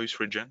the Paris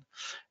region,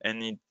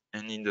 and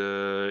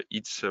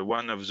it's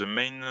one of the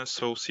main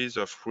sources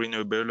of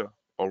renewable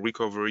or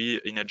recovery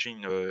energy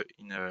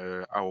in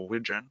our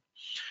region.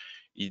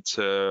 It's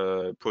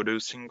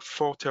producing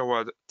 4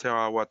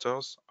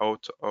 terawatt-hours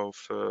out of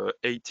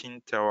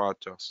 18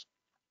 terawatt-hours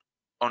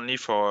only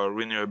for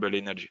renewable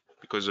energy,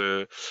 because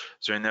the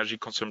energy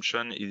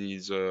consumption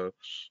is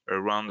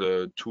around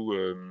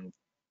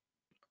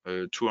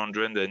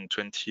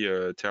 220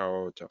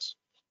 terawatt-hours.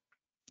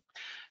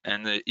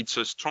 And it's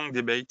a strong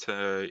debate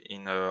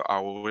in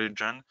our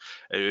region,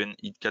 and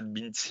it can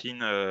be seen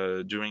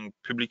during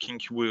public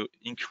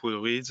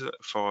inquiries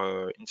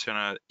for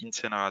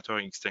incinerator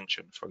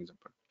extension, for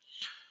example.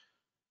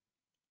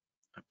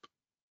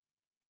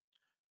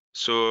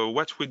 So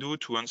what we do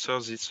to answer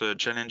these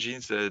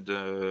challenges,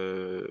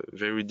 the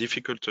very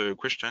difficult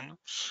question,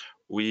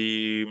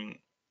 we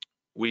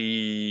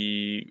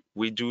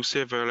do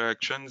several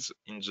actions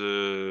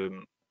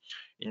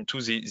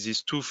into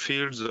these two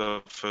fields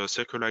of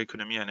circular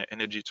economy and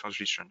energy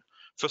transition.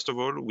 First of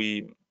all,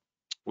 we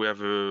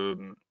have a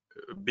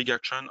big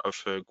action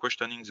of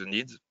questioning the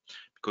needs,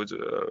 because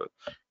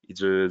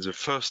it's the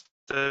first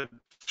step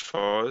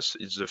for us.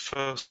 It's the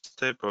first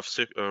step of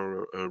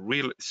a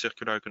real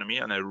circular economy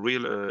and a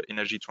real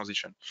energy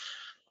transition.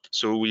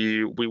 So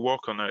we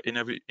work on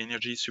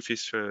energy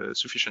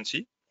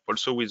sufficiency,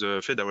 also with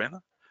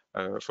FEDARENE.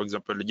 For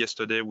example,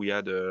 yesterday we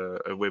had a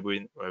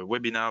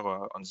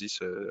webinar on this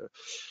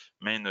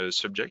main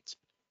subject.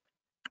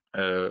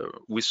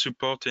 We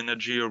support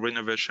energy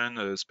renovation,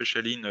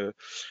 especially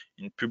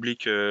in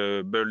public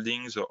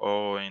buildings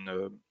or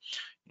in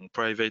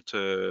private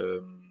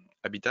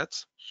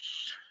habitats.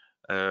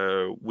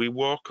 We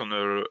work on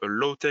a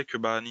low-tech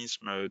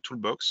urbanism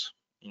toolbox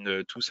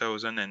in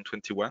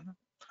 2021.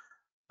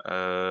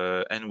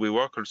 And we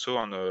work also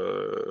on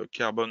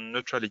carbon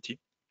neutrality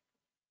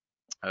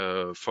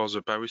for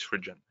the Paris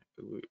region,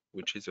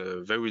 which is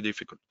very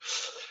difficult.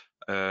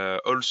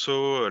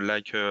 Also,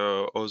 like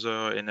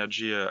other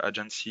energy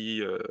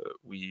agency,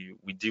 we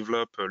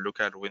develop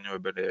local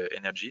renewable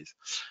energies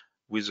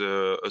with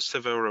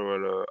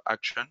several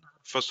action.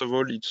 First of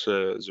all, it's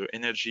the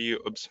Energy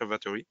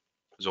Observatory,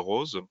 the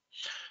ROSE.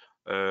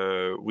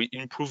 We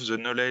improve the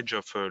knowledge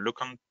of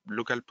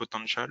local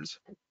potentials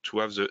to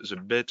have the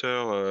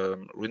better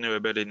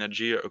renewable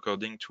energy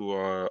according to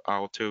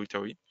our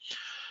territory.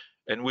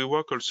 And we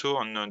work also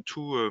on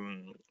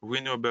two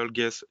renewable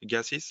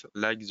gases,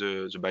 like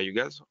the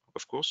biogas,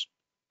 of course,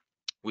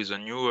 with a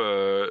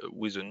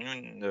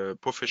new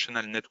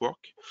professional network.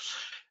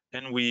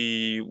 And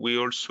we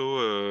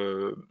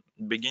also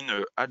begin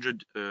a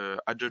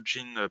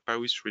hydrogen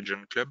Paris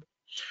Region Club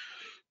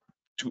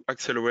to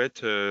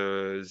accelerate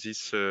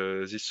this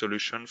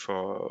solution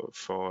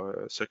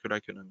for circular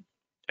economy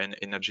and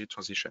energy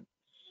transition.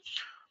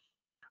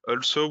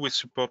 Also, we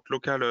support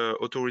local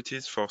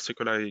authorities for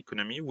circular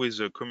economy with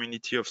a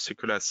community of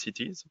circular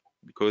cities,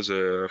 because,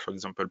 for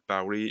example,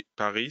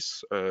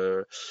 Paris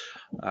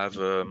have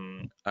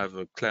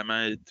a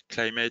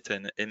climate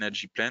and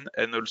energy plan,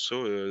 and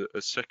also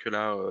a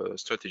circular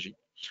strategy.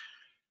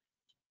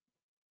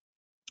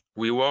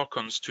 We work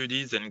on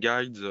studies and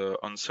guides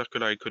on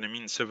circular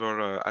economy in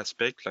several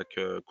aspects, like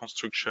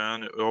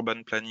construction,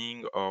 urban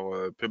planning,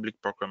 or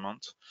public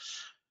procurement.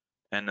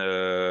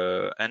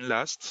 And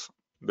last,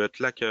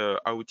 but like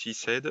Auti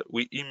said,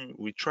 we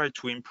try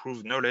to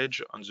improve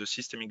knowledge on the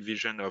systemic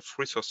vision of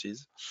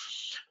resources.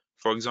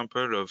 For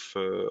example,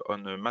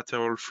 on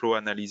material flow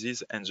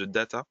analysis and the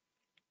data.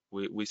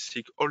 We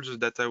seek all the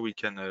data we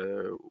can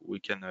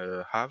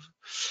have.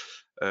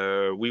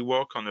 We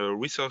work on a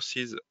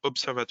resources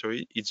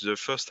observatory. It's the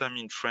first time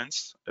in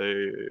France.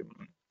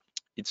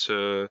 It's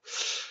a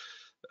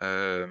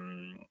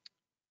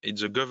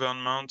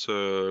government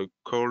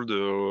called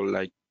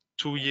like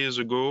 2 years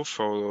ago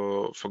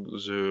for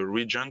the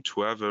region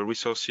to have a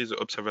resources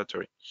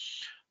observatory.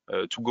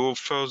 To go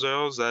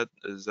further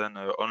than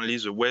only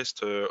the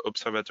waste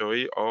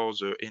observatory or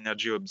the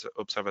energy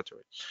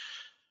observatory.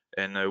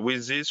 And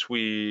with this,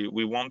 we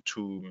want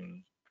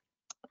to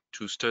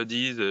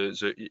study the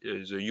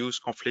use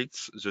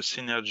conflicts, the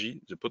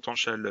synergy, the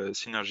potential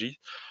synergy,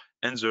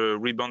 and the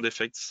rebound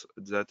effects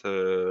that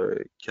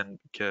can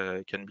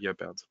be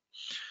appeared.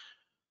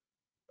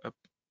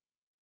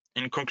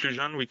 In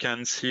conclusion, we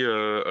can see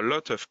a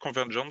lot of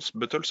convergence,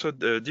 but also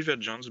the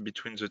divergence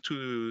between the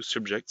two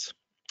subjects.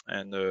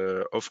 And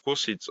of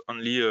course, it's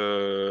only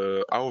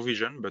our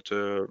vision, but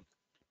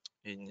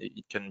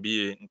it can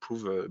be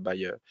improved by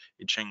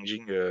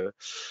changing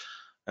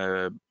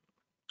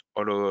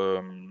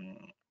all.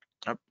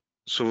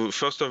 So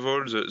first of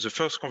all, the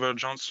first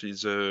convergence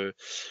is the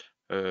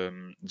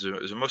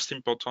most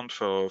important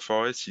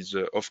for us is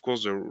of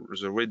course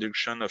the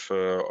reduction of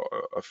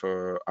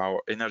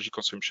our energy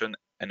consumption,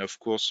 and of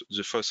course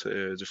the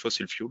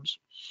fossil fuels.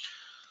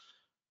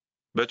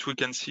 But we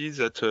can see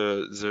that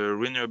the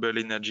renewable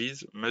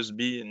energies must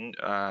be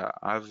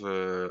have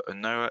a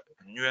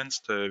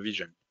nuanced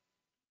vision.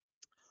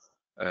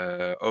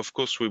 Of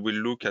course, we will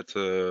look at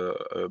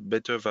a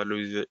better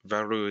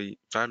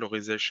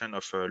valorization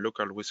of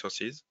local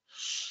resources,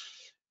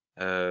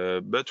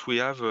 but we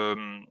have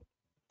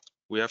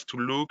to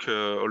look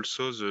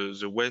also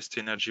the waste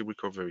energy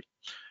recovery,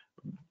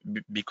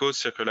 because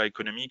circular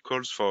economy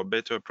calls for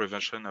better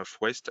prevention of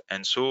waste,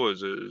 and so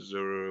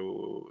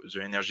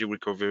the energy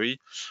recovery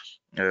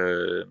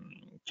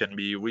can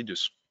be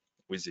reduced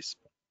with this.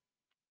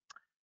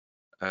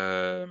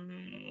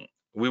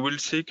 We will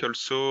seek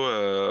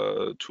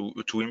also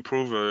to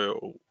improve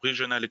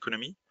regional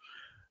economy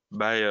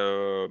by,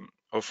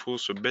 of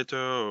course, a better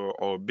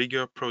or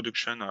bigger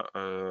production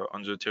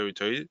on the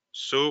territory.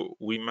 So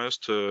we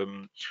must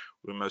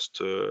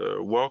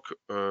work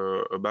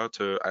about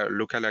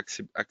local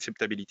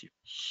acceptability,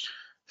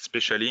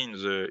 especially in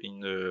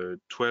the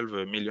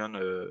 12 million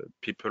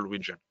people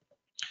region.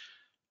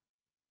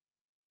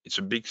 It's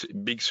a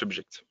big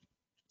subject.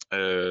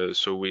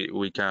 So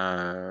we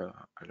can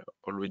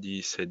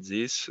already said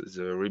this,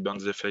 the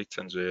rebound effect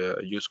and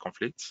the youth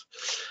conflicts,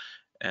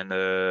 and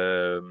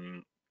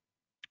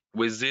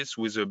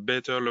with a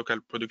better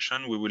local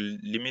production, we will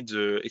limit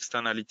the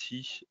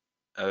externality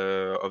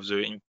of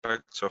the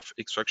impacts of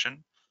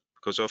extraction,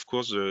 because of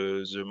course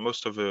the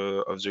most of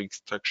the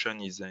extraction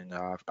is in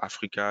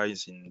Africa,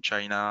 is in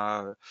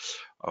China,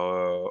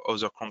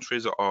 other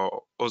countries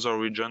or other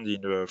regions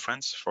in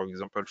France, for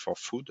example, for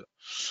food.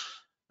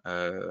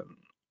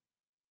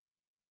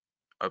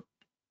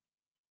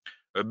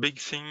 A big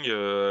thing,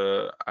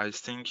 I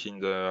think,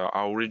 in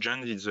our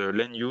region is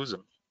land use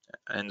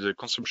and the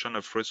consumption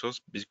of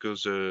resource,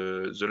 because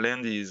the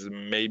land is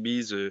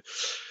maybe the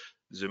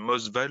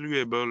most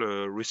valuable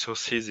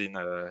resources in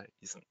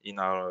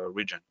our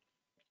region.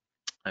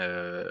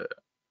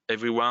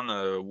 Everyone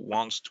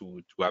wants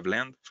to have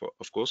land,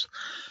 of course,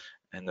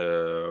 and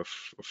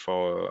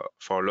for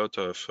a lot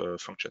of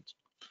functions.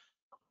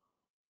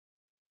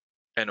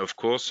 And of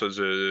course, the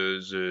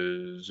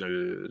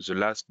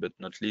last but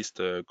not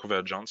least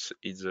convergence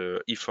is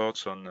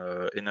efforts on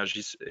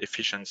energy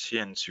efficiency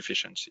and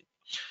sufficiency.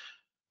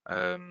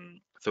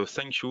 So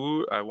thank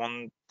you. I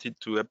wanted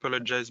to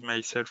apologize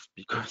myself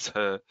because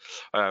I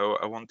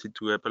wanted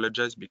to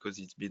apologize because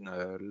it's been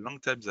a long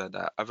time that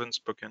I haven't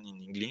spoken in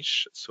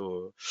English.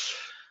 So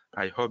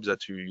I hope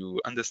that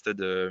you understood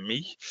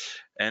me.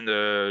 And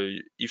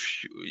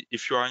if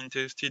you are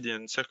interested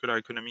in circular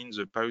economy in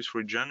the Paris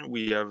region,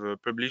 we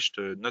have published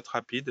Not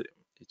Rapid.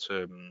 It's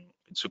a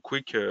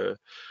quick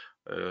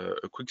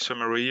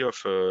summary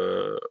of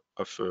a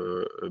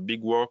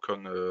big work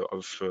on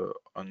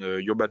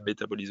urban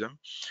metabolism,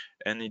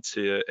 and it's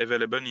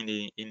available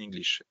in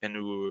English. And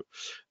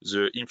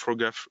the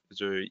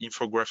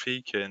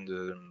infographic and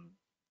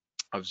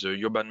of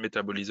the urban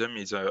metabolism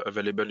is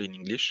available in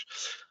English.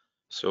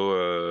 So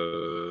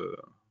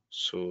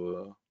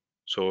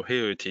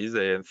here it is,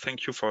 and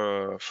thank you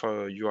for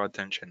your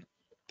attention.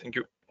 Thank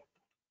you.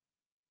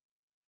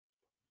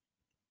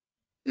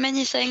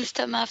 Many thanks,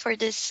 Thomas, for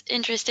this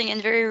interesting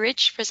and very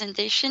rich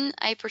presentation.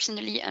 I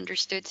personally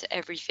understood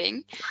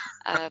everything,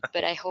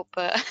 but I hope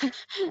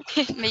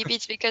maybe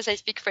it's because I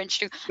speak French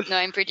too. No,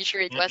 I'm pretty sure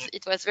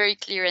it was very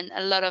clear and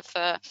a lot of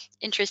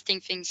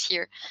interesting things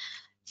here.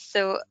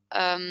 So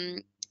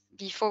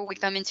before we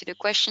come into the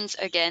questions,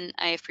 again,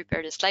 I have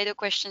prepared a Slido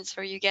questions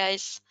for you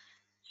guys.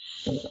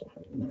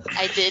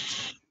 I did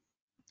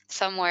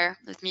somewhere.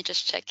 Let me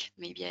just check.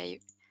 Maybe I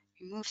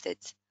removed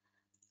it.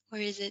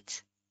 Where is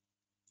it?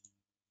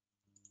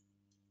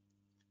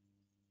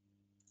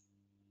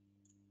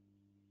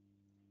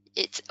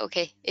 It's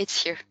okay.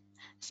 It's here.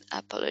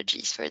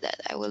 Apologies for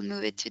that. I will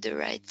move it to the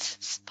right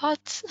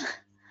spot.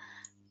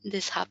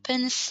 This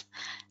happens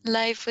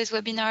live with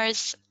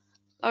webinars.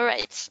 All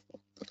right.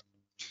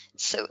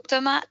 So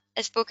Thomas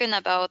has spoken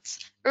about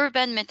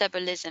urban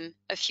metabolism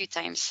a few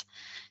times.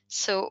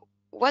 So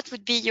what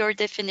would be your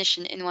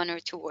definition in 1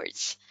 or 2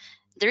 words?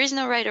 There is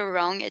no right or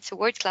wrong. It's a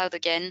word cloud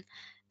again.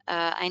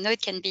 I know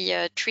it can be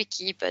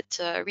tricky, but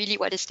really,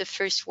 what is the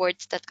first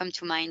words that come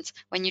to mind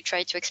when you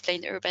try to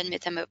explain urban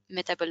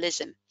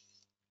metabolism?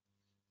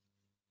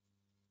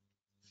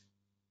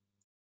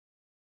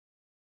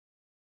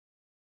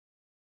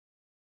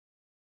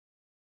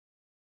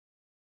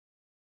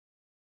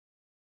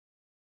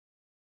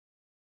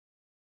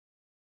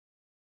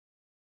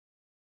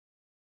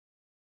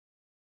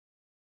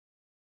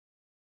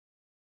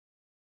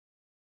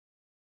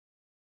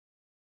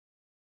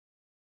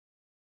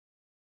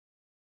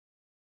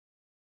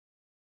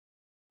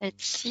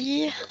 Let's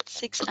see,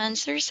 6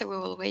 answers, so we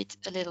will wait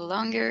a little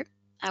longer.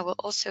 I will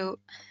also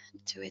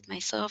do it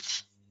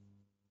myself.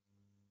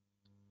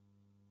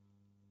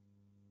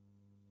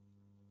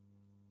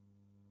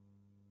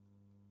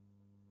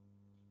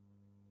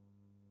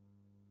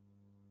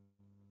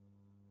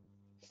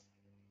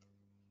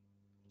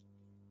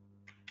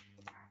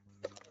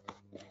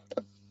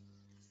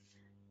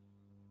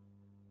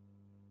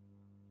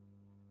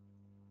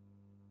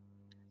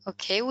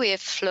 Okay, we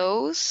have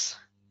flows.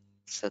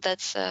 So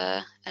that's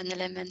an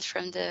element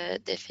from the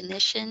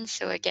definition.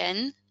 So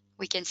again,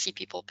 we can see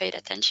people paid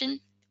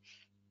attention.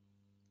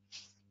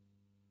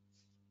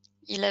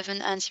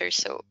 11 answers,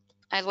 so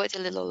I'll wait a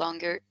little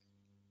longer.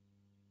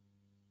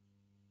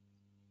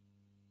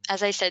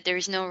 as I said, there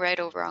is no right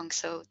or wrong,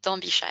 so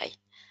don't be shy.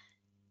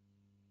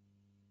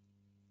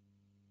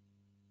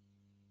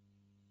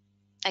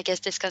 I guess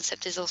this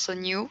concept is also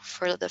new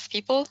for a lot of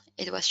people.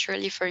 It was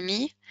surely for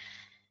me.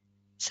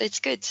 So it's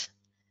good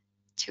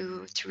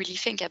to really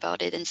think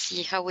about it and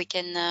see how we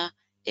can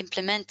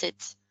implement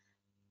it.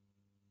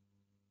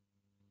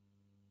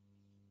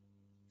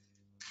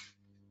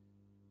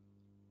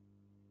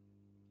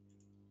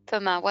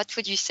 Thomas, what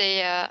would you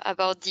say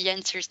about the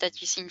answers that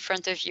you see in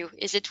front of you?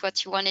 Is it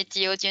what you wanted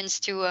the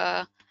audience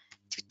to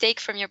take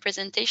from your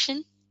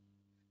presentation?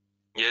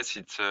 Yes,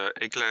 it's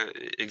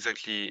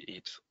exactly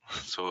it.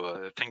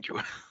 So thank you.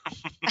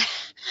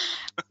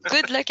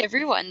 Good luck,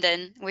 everyone.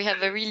 Then we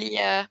have a really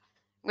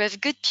we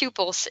have good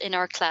pupils in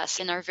our class,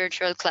 in our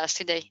virtual class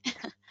today.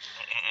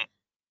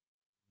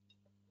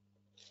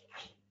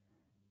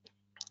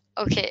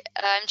 Okay,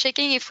 I'm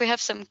checking if we have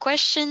some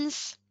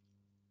questions,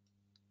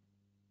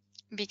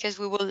 because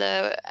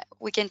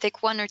we can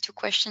take one or two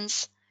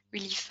questions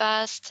really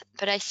fast.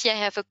 But I see I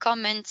have a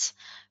comment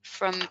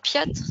from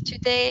Piotr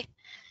today,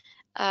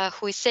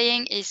 who is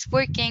saying is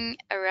working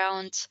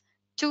around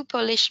 2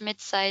 Polish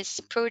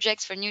mid-sized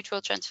projects for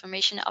neutral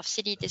transformation of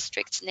city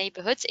districts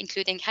neighborhoods,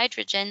 including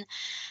hydrogen.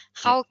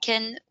 How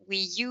can we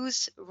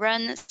use,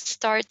 run,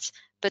 start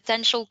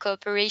potential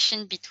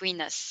cooperation between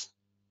us?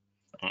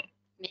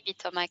 Maybe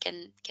Thomas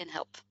can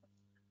help.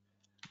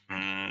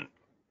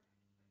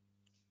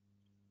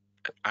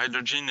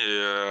 Hydrogen,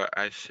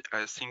 I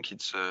think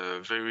it's a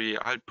very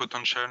high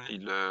potential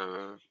in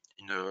a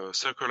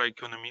circular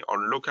economy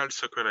or local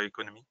circular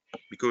economy,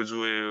 because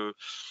we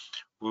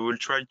will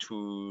try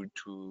to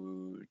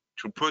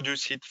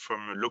produce it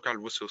from local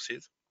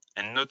resources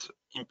and not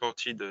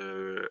imported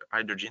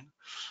hydrogen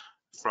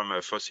from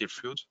fossil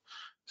fuels.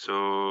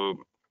 So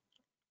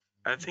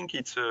I think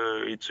it's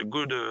a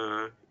good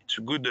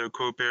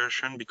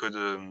cooperation, because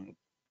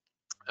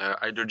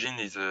hydrogen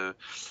is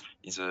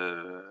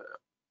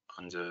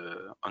on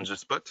the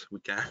spot, we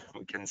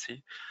can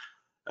see,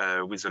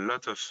 with a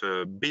lot of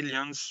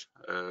billions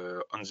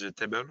on the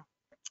table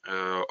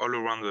all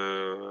around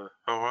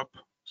Europe.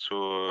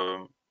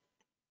 So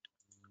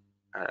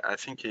I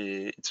think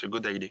it's a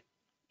good idea.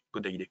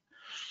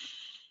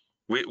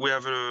 We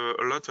have a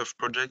lot of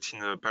projects in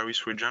the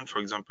Paris region, for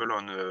example,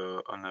 on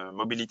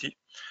mobility,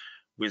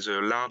 with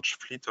a large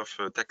fleet of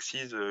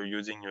taxis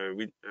using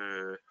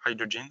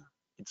hydrogen.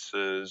 It's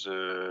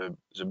the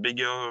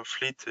bigger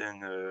fleet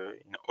in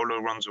all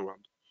around the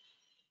world,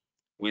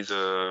 with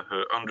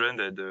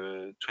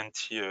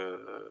 120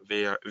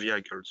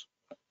 vehicles.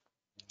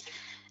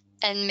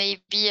 And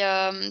maybe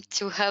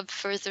to help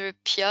further,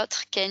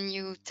 Piotr, can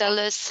you tell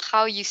us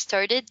how you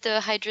started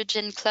the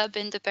Hydrogen Club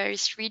in the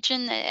Paris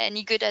region?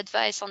 Any good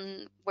advice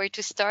on where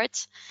to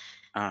start?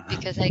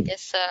 Because I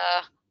guess,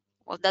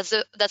 well,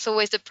 that's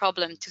always the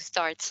problem, to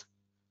start.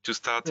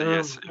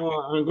 Yes.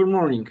 Good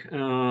morning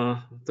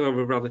to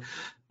everybody.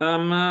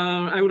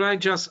 I would like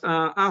just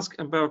ask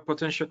about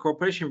potential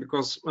cooperation,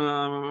 because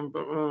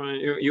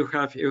you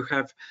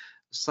have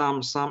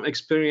some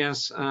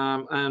experience,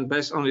 and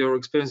based on your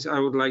experience, I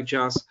would like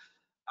just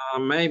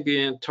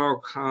maybe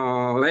talk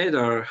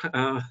later.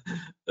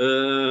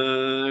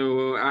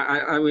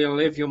 I will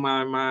leave you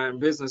my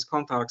business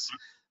contacts,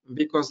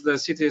 because the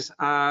cities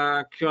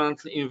are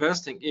currently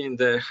investing in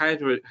the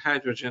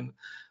hydrogen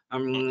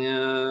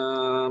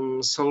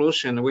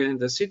solution within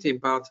the city,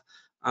 but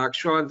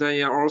actually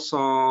they are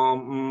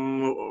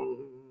also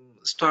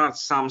start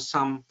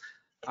some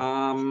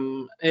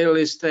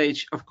early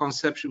stage of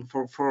conception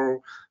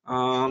for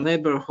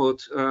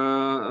neighborhood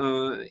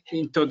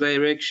into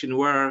direction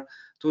where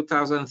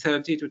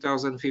 2030,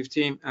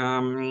 2015,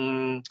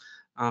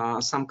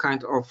 some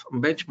kind of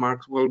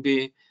benchmark will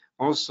be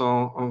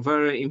also a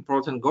very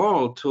important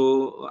goal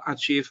to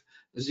achieve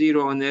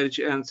zero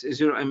energy and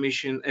zero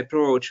emission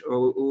approach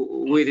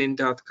within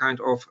that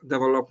kind of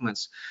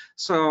developments.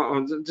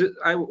 So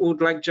I would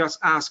like just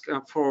ask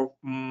for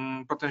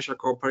potential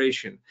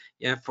cooperation,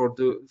 yeah, for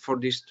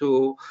these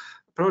two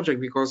projects,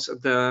 because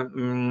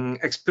the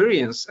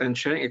experience and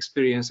sharing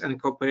experience and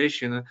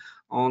cooperation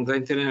on the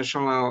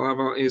international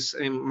level is,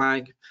 in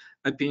my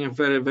opinion,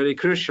 very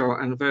crucial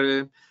and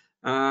very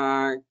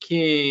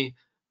key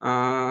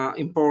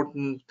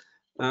important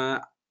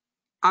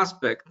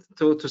aspect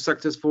to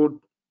successful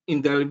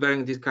in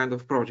delivering this kind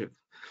of project.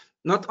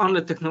 Not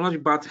only technology,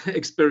 but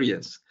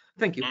experience.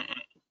 Thank you.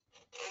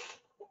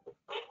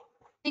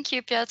 Thank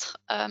you, Piotr.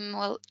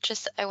 Well,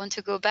 just I want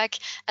to go back.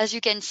 As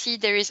you can see,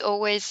 there is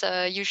always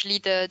usually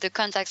the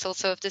contacts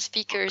also of the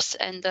speakers,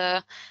 and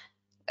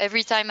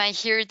every time I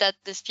hear that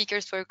the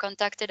speakers were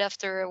contacted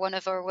after one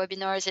of our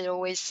webinars, it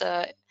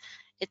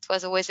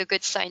was always a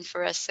good sign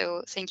for us.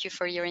 So thank you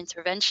for your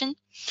intervention.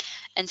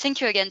 And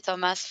thank you again,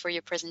 Thomas, for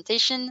your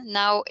presentation.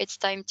 Now it's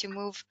time to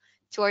move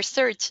to our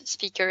third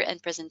speaker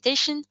and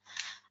presentation.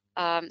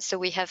 So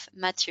we have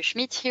Mathieu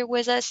Schmidt here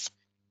with us.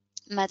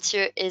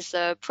 Mathieu is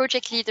a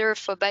project leader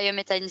for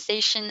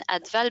biomethanization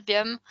at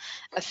Valbium,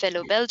 a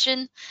fellow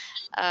Belgian.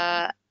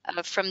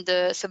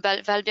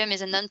 Valbium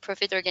is a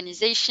non-profit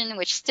organization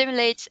which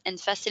stimulates and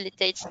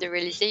facilitates the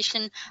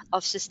realization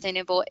of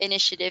sustainable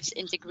initiatives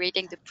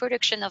integrating the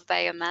production of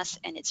biomass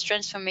and its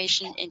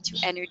transformation into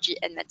energy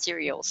and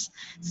materials.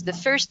 So the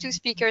first two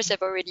speakers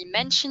have already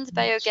mentioned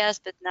biogas,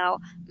 but now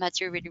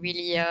Mathieu will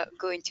really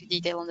go into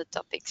detail on the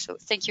topic. So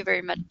thank you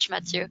very much,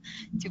 Mathieu,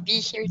 to be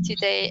here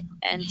today,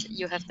 and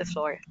you have the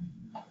floor.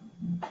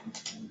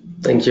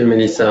 Thank you,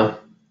 Melissa.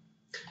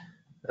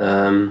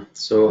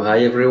 So hi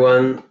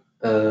everyone.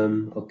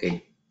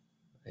 Okay,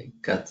 I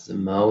got the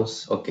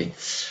mouse. Okay.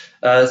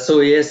 So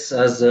yes,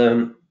 as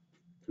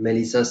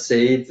Melissa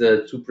said,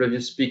 the two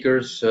previous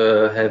speakers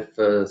have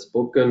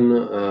spoken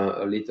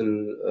a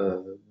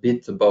little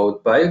bit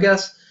about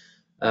biogas,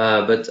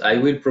 but I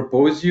will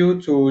propose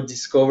you to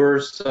discover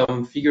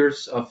some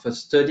figures of a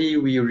study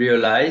we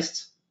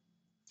realized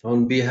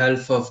on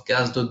behalf of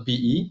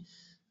gas.be.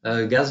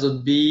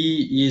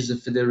 Gas.be is a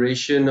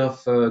federation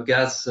of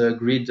gas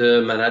grid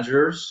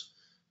managers,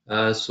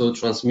 so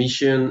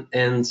transmission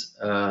and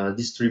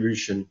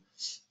distribution.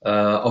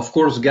 Of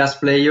course, gas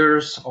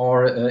players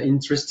are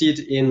interested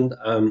in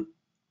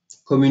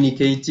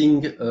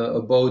communicating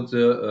about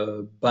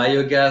the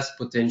biogas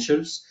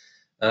potentials,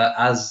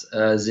 as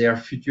their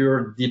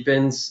future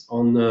depends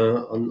on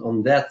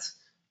that,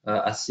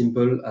 as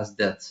simple as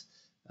that.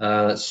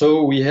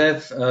 So we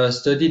have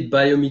studied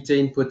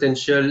biomethane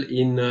potential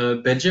in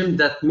Belgium.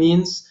 That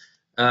means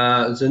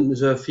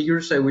the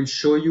figures I will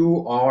show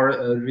you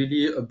are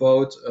really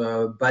about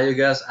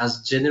biogas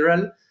as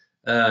general,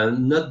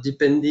 not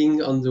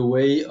depending on the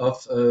way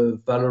of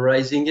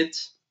valorizing it.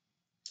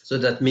 So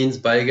that means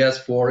biogas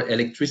for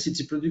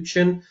electricity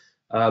production,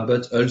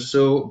 but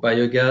also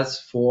biogas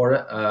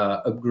for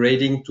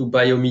upgrading to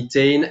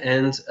biomethane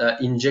and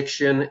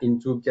injection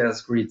into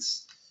gas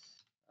grids.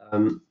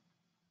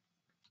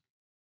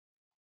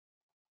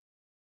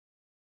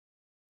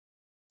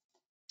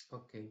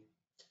 Okay.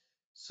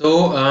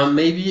 So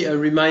maybe a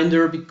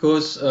reminder,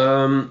 because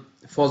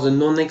for the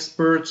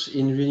non-experts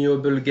in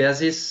renewable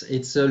gases,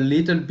 it's a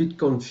little bit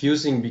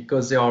confusing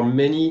because there are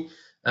many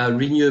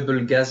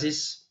renewable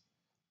gases.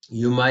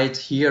 You might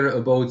hear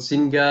about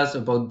syngas,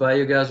 about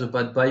biogas,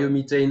 about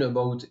biomethane,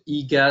 about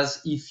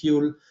e-gas,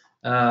 e-fuel,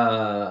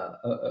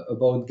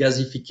 about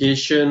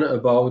gasification,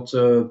 about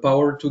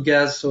power to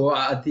gas. So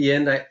at the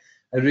end, I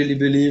really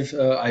believe,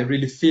 I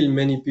really feel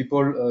many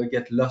people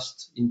get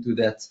lost into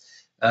that.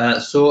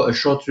 So a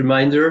short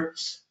reminder,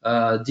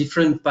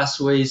 different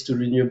pathways to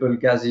renewable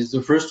gases.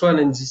 The first one,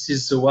 and this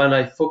is the one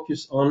I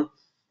focus on,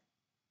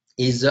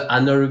 is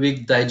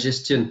anaerobic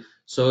digestion.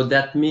 So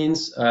that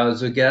means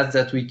the gas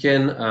that we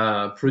can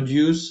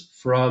produce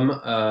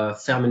from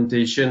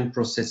fermentation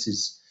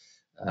processes.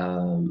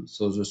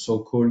 So the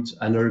so-called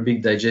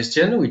anaerobic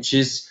digestion, which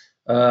is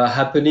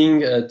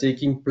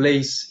taking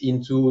place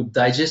into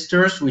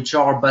digesters, which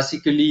are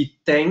basically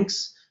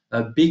tanks,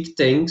 big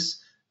tanks,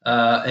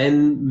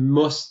 and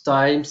most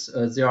times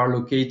they are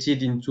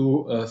located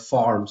into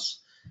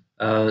farms.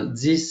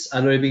 This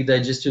anaerobic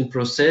digestion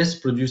process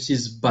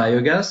produces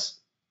biogas,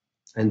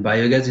 and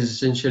biogas is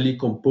essentially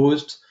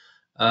composed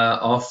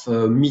of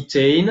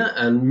methane,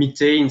 and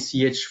methane,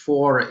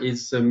 CH4,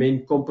 is the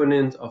main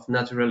component of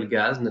natural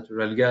gas.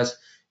 Natural gas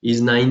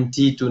is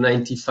 90 to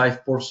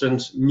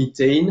 95%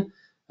 methane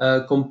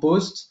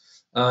composed,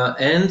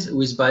 and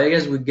with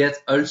biogas we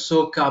get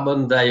also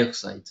carbon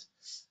dioxide.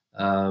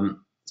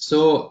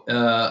 So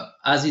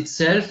as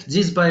itself,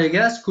 this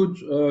biogas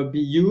could be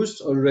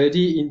used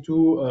already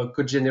into a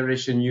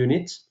cogeneration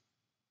unit.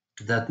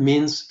 That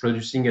means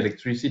producing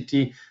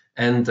electricity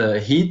and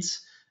heat,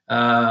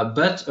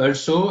 but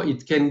also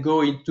it can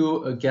go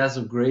into a gas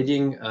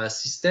upgrading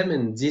system,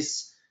 and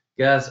this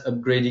gas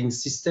upgrading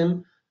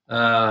system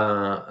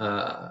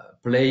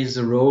plays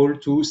a role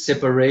to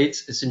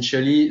separate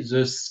essentially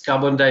the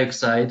carbon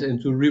dioxide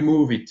and to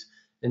remove it.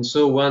 And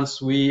so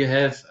once we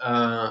have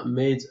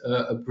made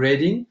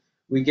upgrading,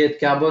 we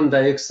get carbon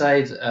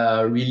dioxide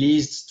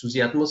released to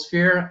the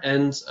atmosphere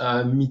and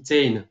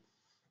methane.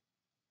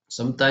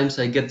 Sometimes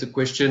I get the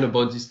question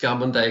about this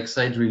carbon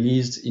dioxide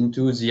released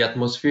into the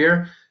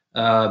atmosphere,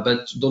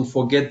 but don't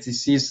forget,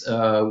 this is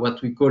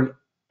what we call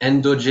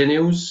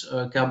endogenous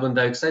carbon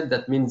dioxide.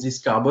 That means this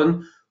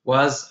carbon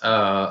was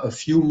a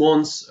few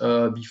months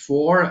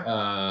before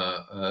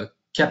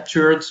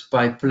captured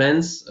by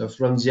plants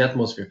from the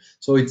atmosphere.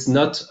 So it's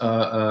not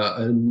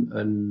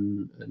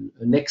an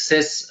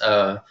excess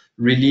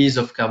release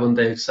of carbon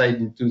dioxide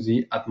into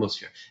the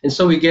atmosphere. And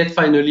so we get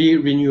finally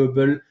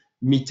renewable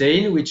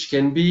methane, which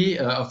can be,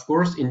 of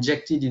course,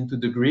 injected into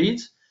the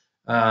grid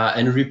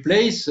and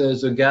replace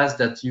the gas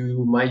that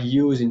you might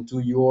use into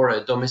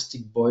your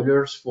domestic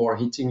boilers for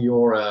heating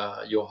your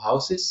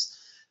houses.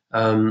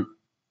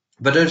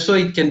 But also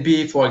it can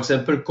be, for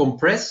example,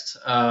 compressed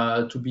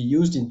to be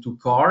used into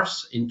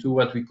cars, into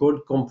what we call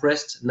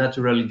compressed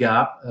natural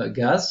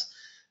gas.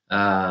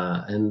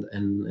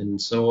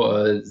 And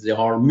so there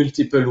are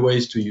multiple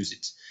ways to use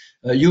it.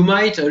 You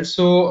might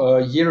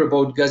also hear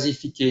about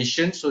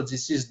gasification. So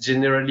this is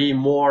generally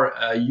more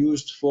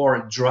used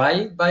for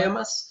dry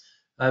biomass.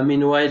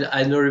 Meanwhile,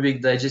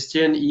 anaerobic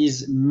digestion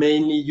is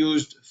mainly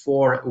used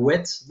for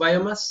wet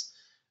biomass.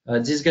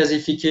 This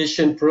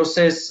gasification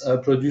process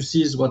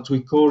produces what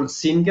we call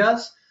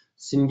syngas.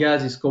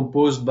 Syngas is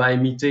composed by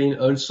methane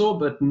also,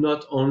 but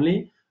not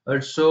only.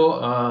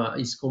 Also,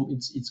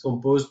 it's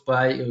composed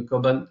by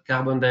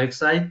carbon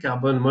dioxide,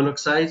 carbon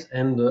monoxide,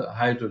 and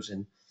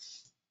hydrogen.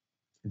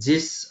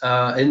 This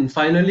and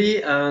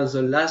finally,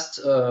 the last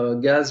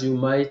gas you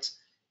might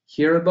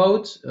hear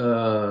about,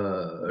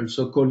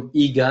 also called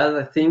e-gas,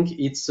 I think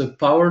it's a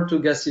power to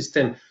gas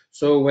system.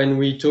 So when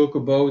we talk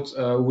about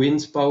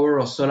wind power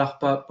or solar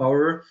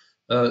power,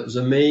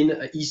 the main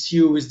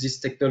issue with these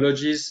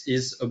technologies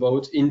is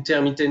about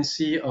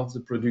intermittency of the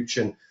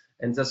production.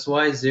 And that's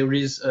why there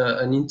is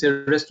an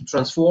interest to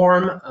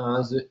transform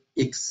the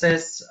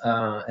excess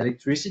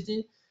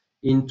electricity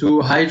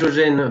into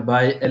hydrogen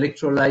by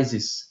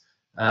electrolysis.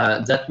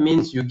 That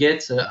means you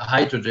get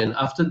hydrogen.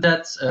 After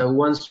that,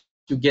 once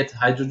you get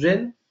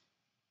hydrogen,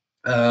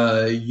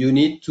 you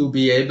need to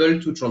be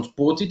able to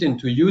transport it and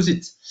to use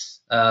it.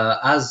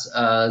 As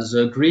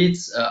the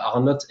grids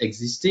are not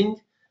existing,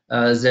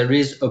 there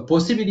is a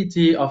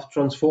possibility of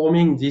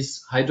transforming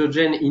this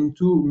hydrogen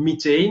into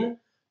methane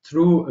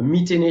through a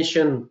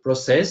methanation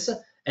process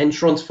and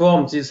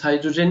transform this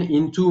hydrogen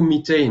into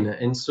methane.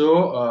 And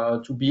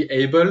so to be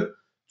able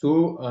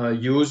to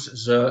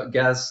use the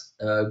gas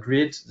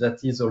grid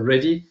that is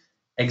already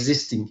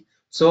existing.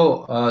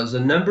 So the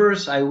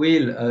numbers I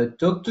will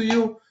talk to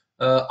you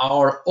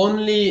are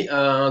only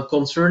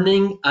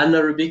concerning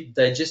anaerobic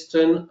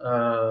digestion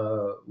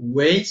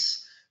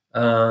ways,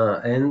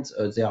 and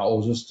there are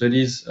also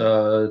studies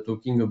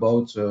talking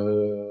about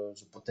the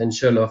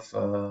potential of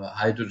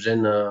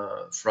hydrogen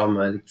from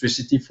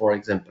electricity, for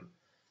example.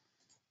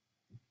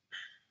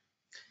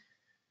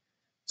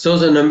 So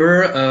the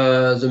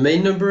number, the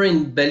main number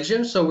in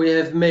Belgium, so we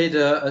have made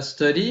a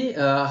study.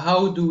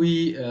 How do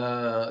we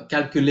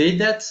calculate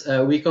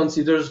that? We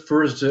consider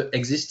first the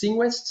existing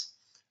waste.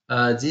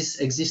 These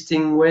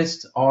existing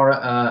waste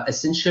are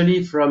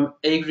essentially from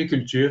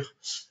agriculture,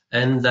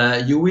 and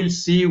you will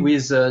see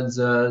with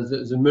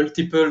the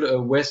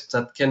multiple waste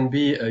that can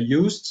be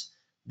used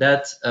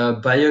that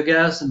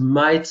biogas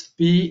might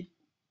be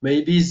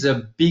maybe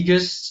the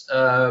biggest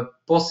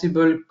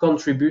possible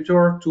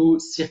contributor to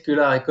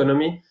circular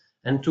economy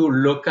and to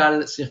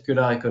local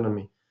circular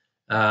economy.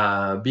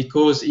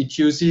 Because it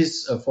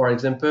uses, for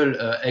example,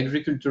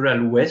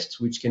 agricultural waste,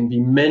 which can be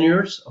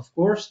manures, of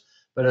course,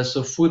 but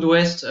also food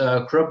waste,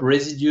 crop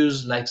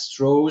residues like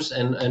straws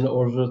and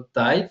other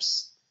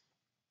types.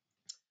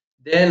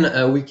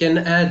 Then we can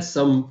add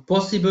some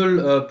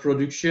possible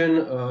production,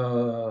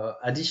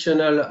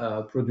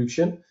 additional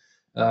production.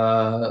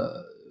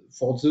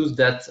 For those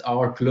that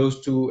are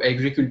close to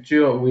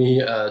agriculture,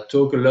 we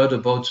talk a lot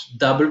about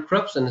double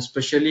crops, and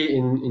especially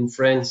in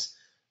France,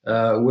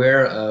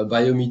 where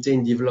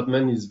biomethane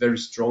development is very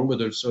strong,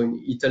 but also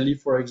in Italy,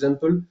 for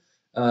example.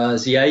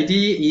 The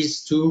idea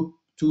is to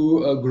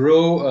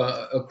grow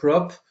a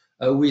crop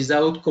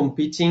without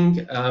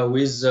competing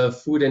with the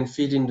food and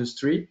feed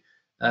industry.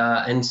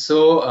 And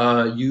so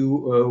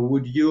you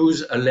would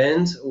use a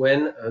land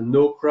when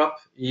no crop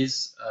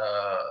is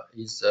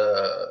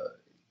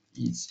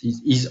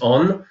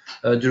on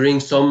during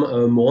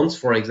some months,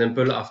 for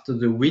example, after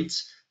the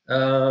wheat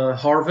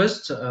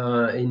harvest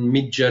in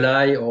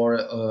mid-July or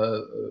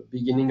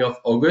beginning of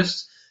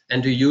August,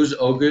 and to use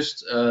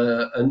August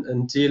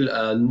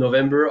until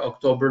November,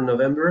 October,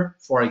 November,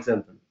 for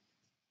example.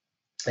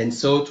 And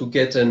so to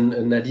get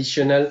an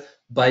additional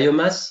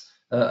biomass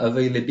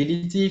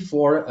availability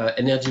for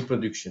energy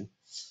production.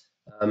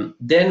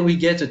 Then we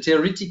get a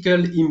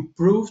theoretical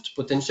improved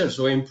potential,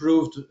 so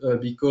improved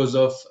because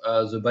of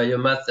the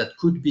biomass that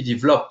could be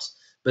developed.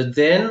 But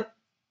then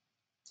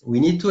we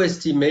need to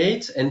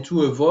estimate and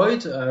to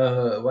avoid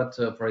what,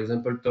 for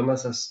example,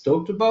 Thomas has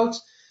talked about,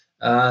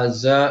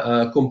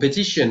 the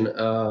competition.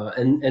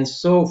 And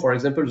so, for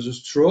example, the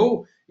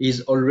straw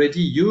is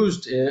already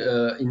used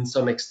in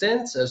some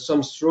extent.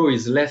 Some straw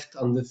is left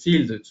on the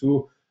field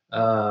to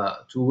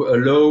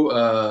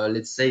allow,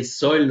 let's say,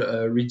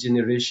 soil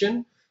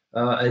regeneration.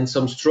 And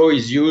some straw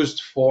is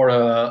used for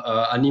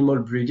animal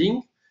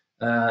breeding.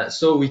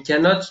 So we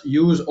cannot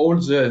use all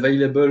the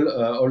available,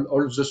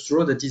 all the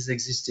straw that is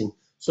existing.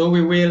 So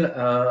we will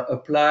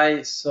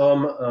apply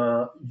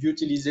some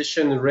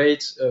utilization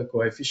rate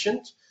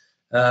coefficient,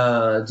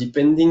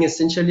 depending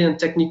essentially on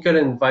technical,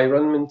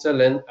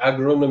 environmental, and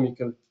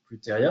agronomical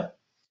criteria.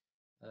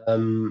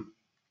 And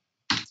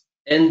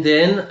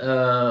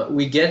then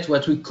we get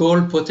what we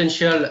call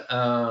potential,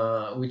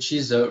 which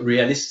is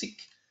realistic.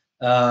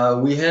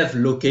 We have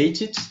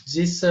located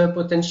this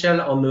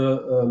potential on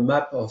a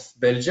map of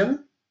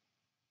Belgium.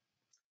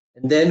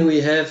 And then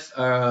we have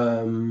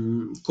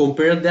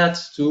compared that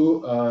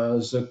to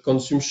the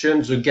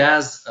consumption, the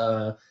gas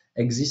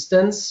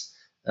existence,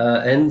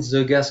 and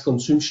the gas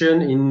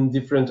consumption in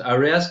different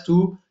areas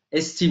to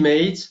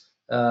estimate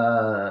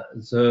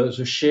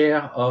the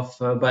share of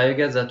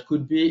biogas that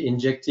could be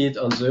injected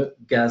on the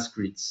gas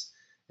grids.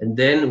 And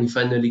then we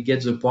finally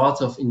get the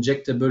part of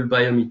injectable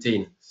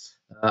biomethane.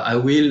 I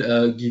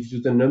will give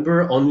you the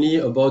number only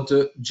about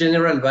the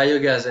general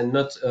biogas and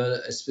not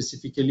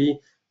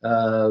specifically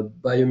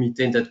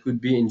biomethane that could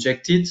be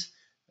injected.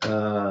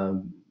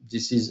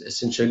 This is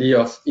essentially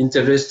of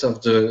interest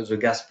of the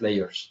gas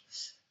players.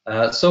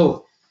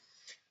 So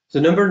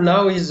the number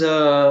now is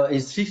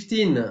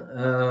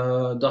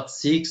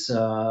 15.6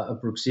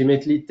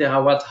 approximately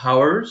terawatt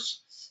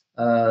hours.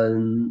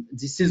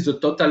 This is the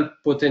total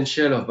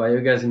potential of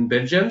biogas in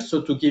Belgium.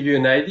 So to give you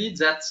an idea,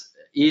 that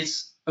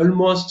is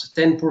almost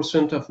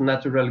 10% of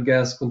natural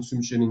gas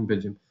consumption in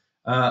Belgium.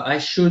 I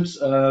should,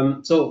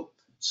 so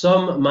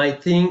some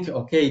might think,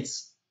 okay,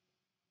 it's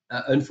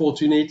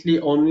unfortunately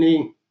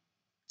only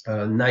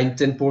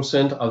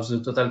 9-10% of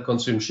the total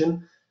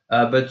consumption,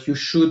 but you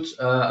should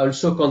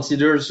also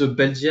consider the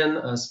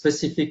Belgian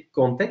specific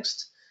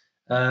context,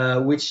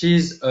 which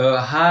is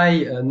a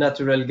high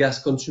natural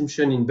gas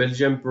consumption in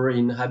Belgium per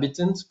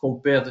inhabitant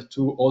compared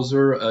to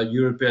other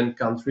European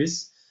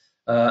countries.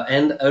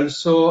 And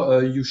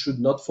also, you should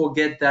not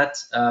forget that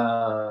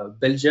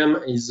Belgium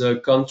is a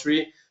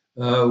country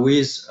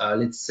with,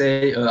 let's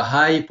say, a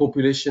high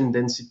population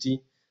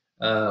density,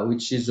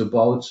 which is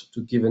about,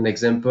 to give an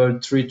example,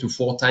 3 to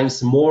 4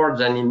 times more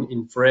than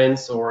in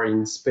France or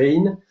in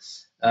Spain,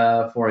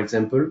 for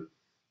example.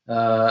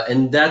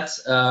 And that,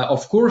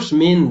 of course,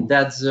 means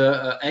that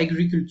the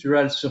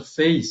agricultural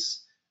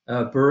surface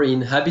per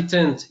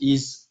inhabitant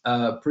is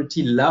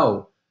pretty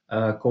low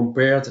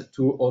compared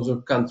to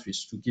other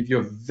countries. To give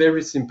you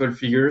very simple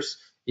figures,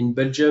 in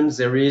Belgium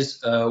there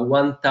is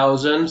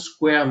 1,000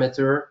 square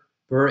meter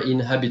per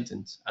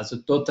inhabitant as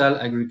a total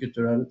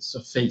agricultural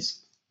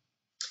surface.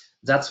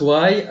 That's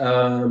why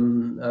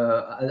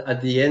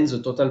at the end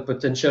the total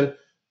potential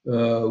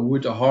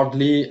would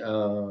hardly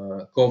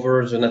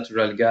cover the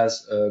natural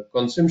gas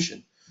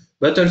consumption.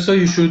 But also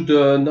you should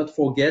not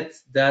forget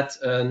that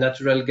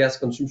natural gas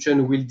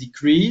consumption will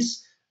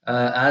decrease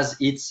as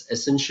its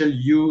essential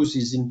use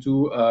is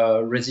into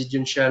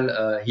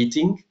residential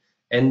heating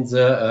and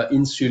the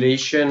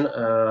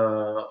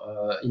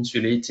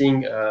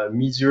insulating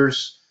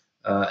measures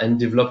and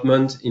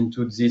development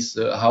into these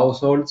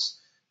households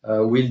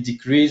will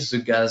decrease the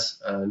gas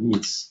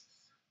needs.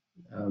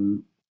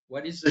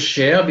 What is the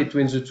share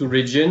between the two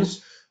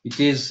regions? It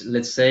is,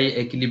 let's say,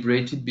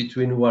 equilibrated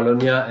between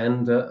Wallonia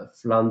and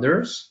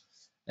Flanders.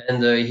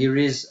 And here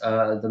is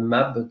the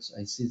map, but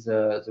I see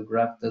the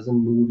graph doesn't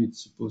move.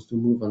 It's supposed to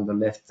move on the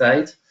left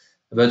side.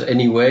 But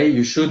anyway,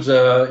 you should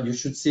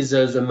see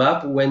the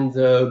map when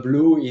the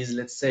blue is,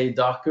 let's say,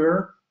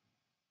 darker.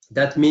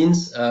 That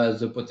means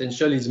the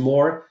potential is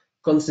more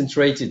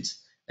concentrated.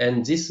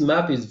 And this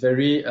map is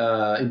very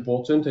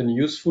important and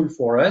useful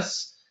for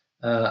us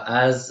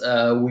as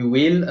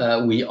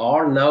we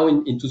are now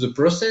into the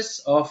process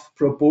of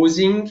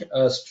proposing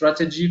a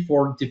strategy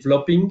for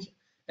developing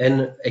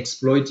and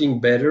exploiting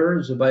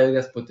better the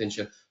biogas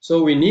potential.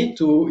 So we need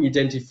to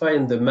identify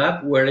in the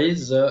map where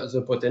is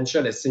the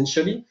potential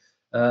essentially,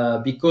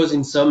 because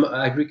in some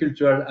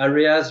agricultural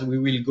areas we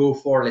will go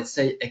for, let's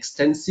say,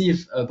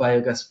 extensive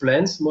biogas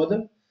plants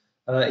model,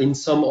 in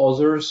some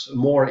others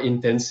more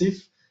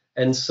intensive.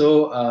 And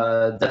so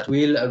that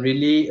will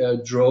really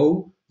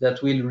that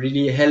will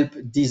really help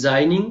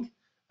designing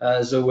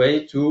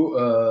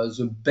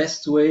the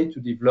best way to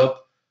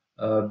develop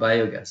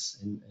biogas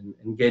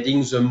and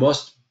getting the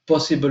most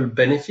possible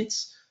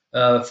benefits,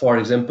 for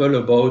example,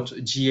 about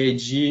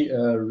GHG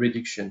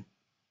reduction.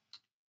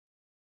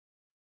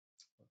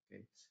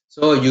 Okay.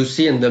 So you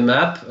see in the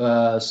map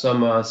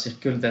some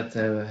circles that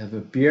have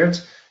appeared,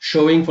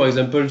 showing, for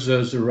example,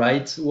 the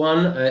right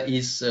one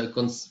is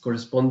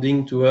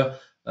corresponding to a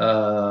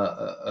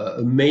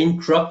main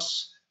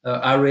crops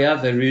area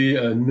very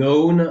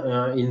known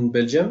in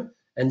Belgium,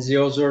 and the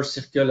other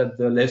circle at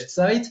the left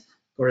side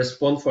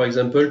correspond, for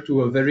example,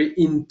 to a very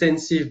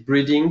intensive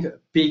breeding,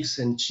 pigs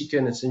and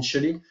chicken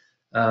essentially,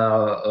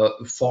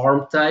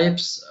 farm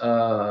types,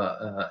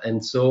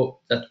 and so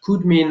that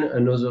could mean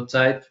another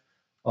type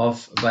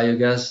of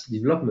biogas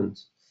development.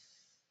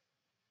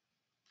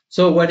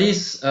 So what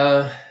is,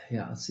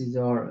 yeah, I see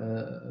there are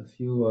a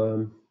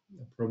few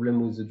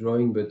problems with the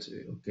drawing, but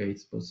okay,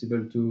 it's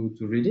possible to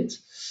read it.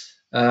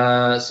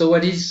 So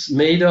what is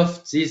made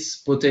of this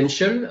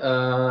potential?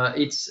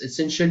 It's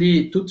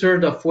essentially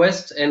 2/3 of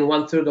waste and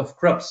 1/3 of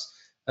crops.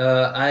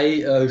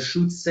 I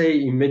should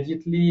say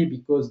immediately,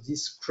 because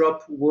this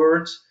crop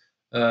word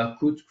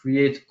could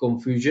create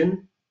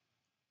confusion.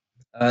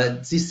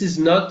 This is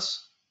not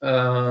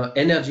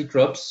energy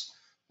crops.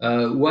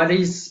 What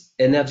is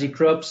energy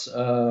crops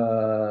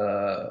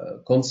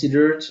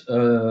considered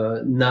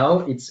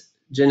now? It's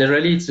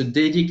generally it's a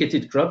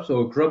dedicated crop,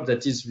 so a crop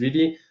that is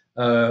really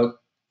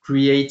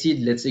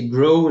created, let's say,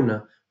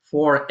 grown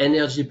for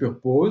energy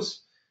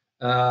purpose,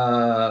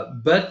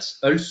 but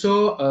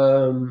also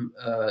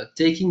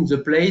taking the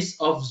place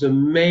of the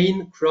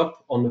main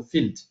crop on the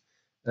field.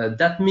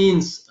 That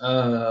means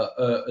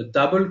a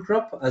double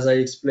crop, as I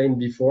explained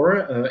before,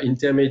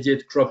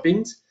 intermediate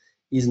cropping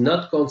is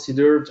not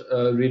considered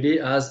really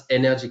as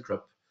energy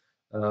crop.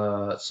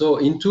 So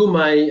into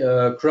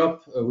my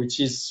crop, which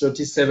is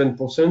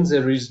 37%,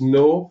 there is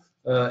no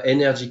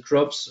energy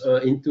crops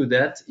into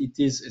that. It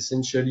is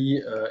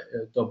essentially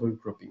double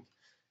cropping.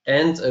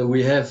 And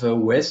we have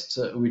waste,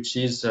 which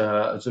is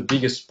the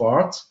biggest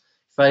part.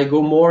 If I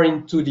go more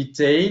into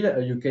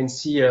detail, you can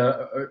see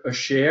a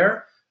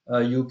share.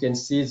 You can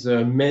see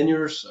the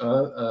manures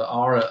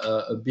are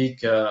a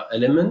big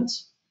element.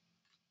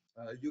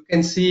 You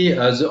can see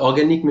the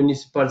organic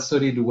municipal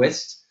solid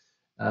waste.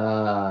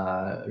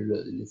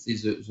 Let's see,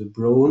 the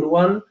brown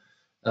one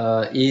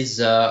is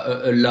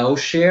a low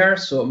share.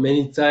 So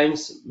many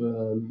times,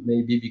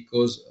 maybe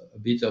because a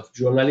bit of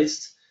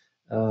journalists,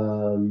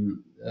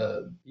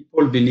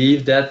 people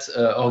believe that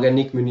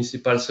organic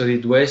municipal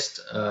solid waste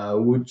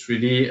would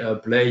really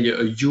play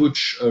a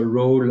huge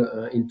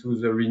role into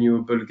the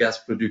renewable gas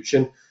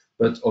production.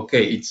 But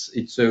okay,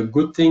 it's a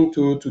good thing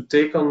to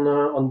take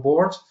on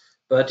board,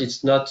 but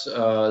it's not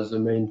the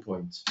main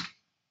point.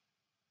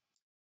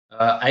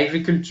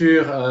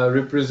 Agriculture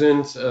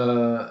represents,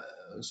 so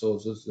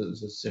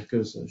the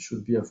circles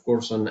should be, of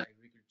course, on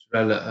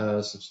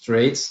agricultural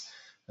substrates,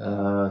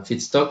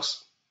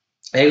 feedstocks.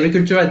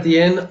 Agriculture at the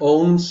end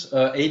owns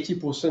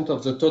 80%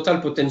 of the total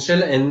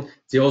potential, and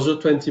the other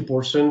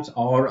 20%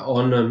 are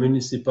on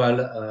municipal,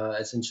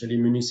 essentially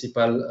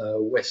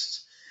municipal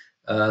waste.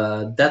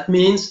 That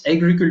means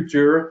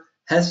agriculture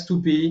has to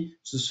be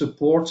the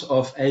support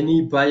of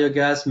any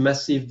biogas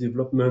massive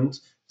development.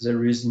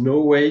 There is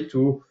no way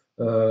to,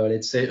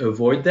 let's say,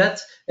 avoid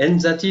that. And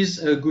that is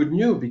good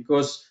news,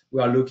 because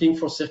we are looking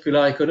for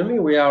circular economy.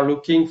 We are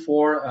looking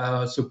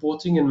for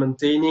supporting and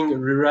maintaining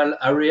rural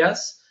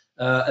areas,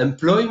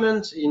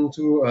 employment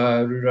into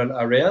rural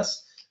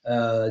areas,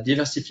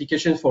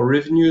 diversification for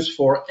revenues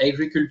for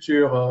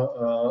agriculture,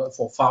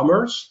 for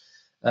farmers.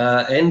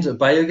 And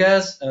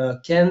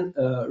biogas can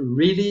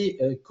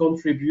really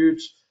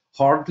contribute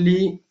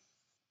hardly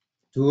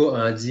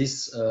to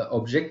these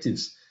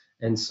objectives.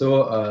 And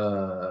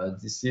so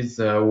this is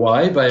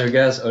why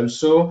biogas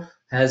also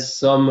has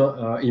some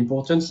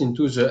importance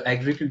into the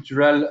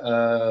agricultural,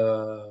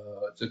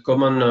 the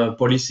common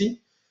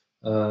policy,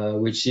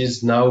 which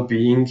is now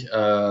being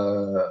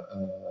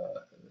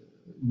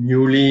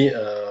newly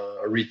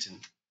written.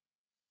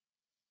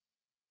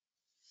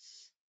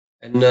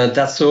 And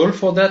that's all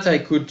for that. I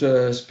could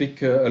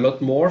speak a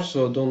lot more,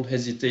 so don't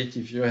hesitate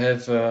if you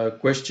have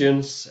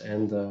questions,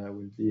 and I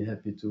will be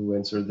happy to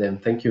answer them.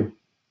 Thank you.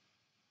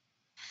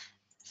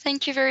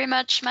 Thank you very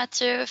much,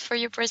 Mathieu, for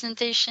your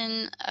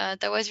presentation.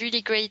 That was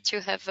really great to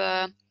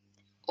have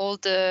all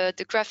the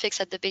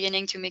graphics at the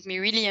beginning to make me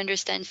really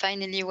understand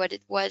finally what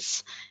it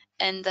was.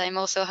 And I'm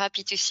also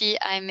happy to see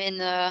I'm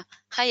in a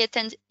high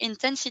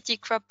intensity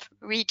crop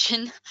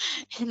region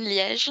in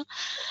Liège.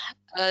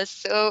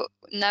 So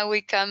now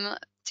we come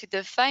to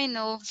the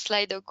final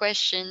Slido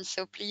question.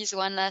 So please,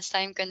 one last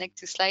time, connect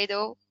to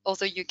Slido,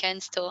 although you can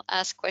still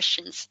ask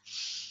questions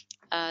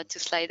to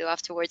Slido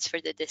afterwards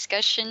for the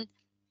discussion.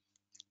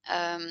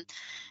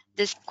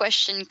 This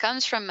question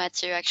comes from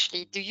Mathieu,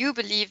 actually. Do you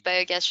believe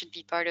biogas should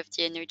be part of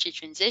the energy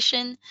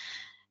transition?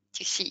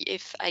 To see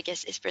if, I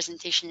guess, his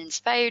presentation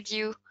inspired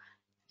you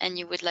and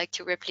you would like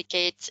to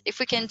replicate. If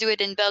we can do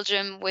it in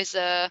Belgium with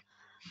a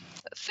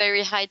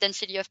very high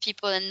density of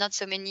people and not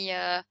so many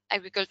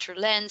agricultural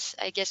lands,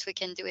 I guess we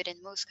can do it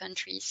in most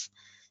countries.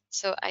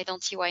 So I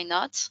don't see why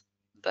not,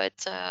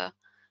 but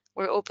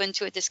we're open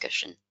to a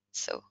discussion.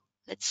 So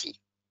let's see.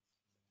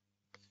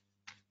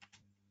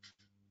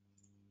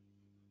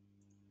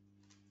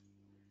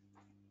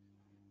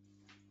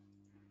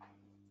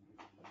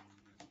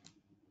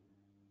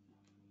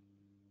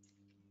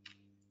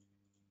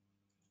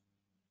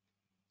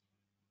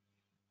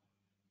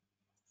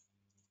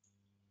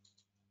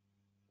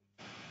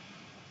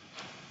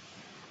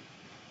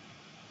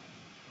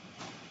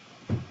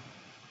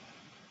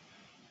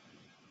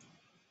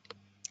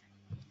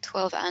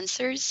 "12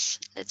 answers.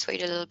 Let's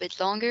wait a little bit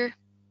longer.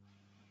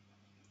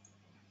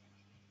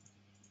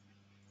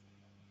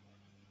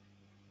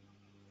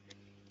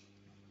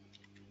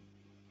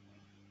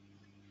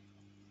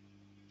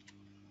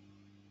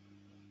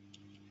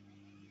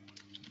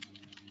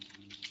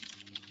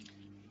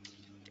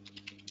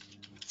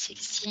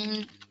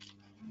 "16.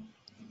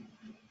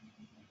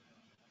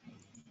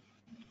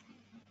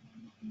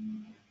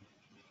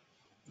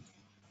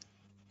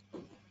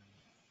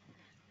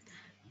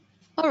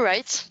 All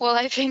right. Well,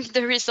 I think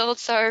the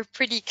results are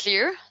pretty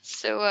clear.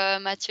 So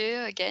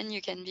Mathieu, again,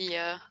 you can be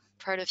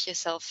proud of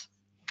yourself.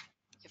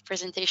 Your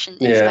presentation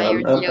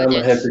inspired the audience.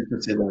 I'm happy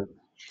to see that.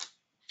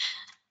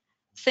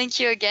 Thank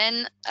you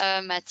again,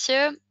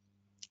 Mathieu.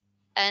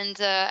 And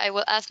I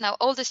will ask now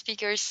all the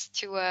speakers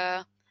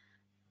to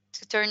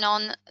turn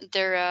on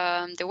their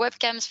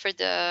webcams for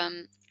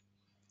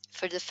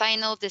the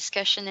final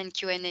discussion and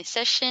Q&A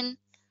session.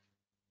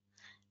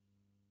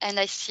 And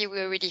I see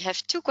we already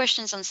have 2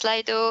 questions on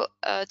Slido.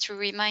 To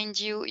remind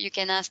you, you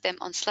can ask them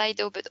on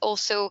Slido, but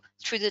also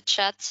through the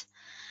chat.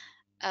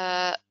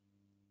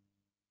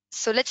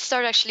 So let's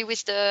start actually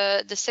with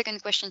the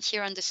second question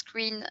here on the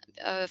screen,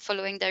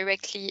 following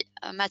directly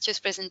Mathieu's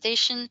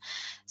presentation.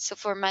 So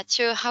for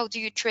Mathieu, how do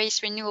you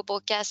trace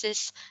renewable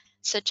gases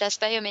such as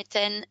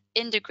biomethane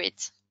in the grid?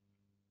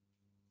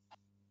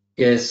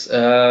 Yes,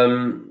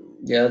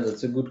 yeah,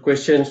 that's a good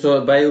question.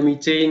 So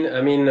biomethane,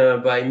 I mean,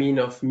 by mean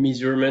of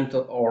measurement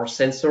or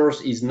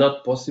sensors is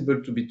not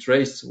possible to be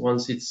traced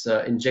once it's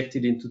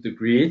injected into the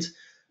grid.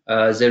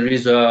 There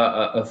is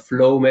a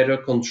flow meter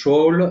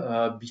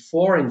control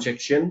before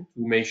injection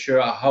to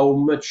measure how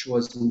much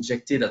was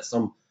injected at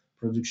some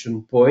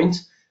production point,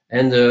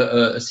 and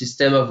a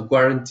system of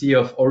guarantee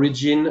of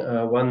origin,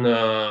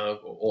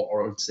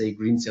 or let's say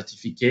green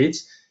certificate,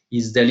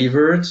 is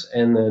delivered,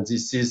 and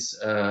this is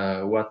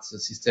what the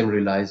system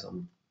relies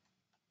on.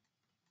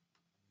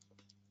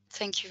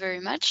 Thank you very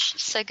much.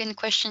 Second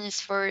question is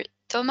for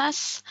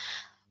Thomas.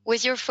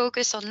 With your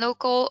focus on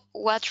local,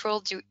 what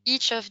role do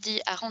each of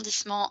the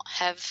arrondissements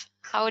have?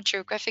 How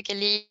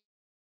geographically?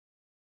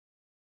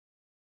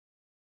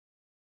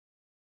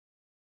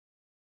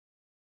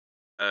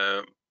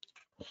 I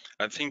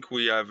think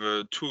we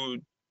have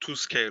two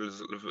scales.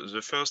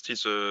 The first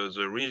is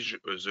the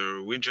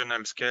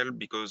regional scale,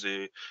 because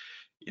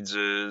it's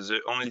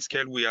the only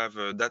scale we have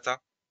data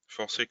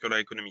for circular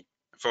economy,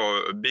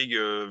 for a big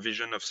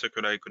vision of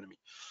circular economy.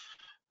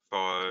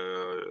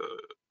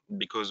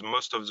 Because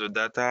most of the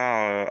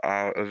data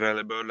are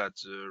available at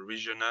the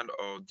regional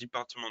or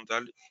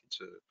departmental.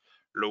 It's a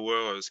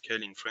lower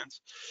scale in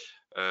France,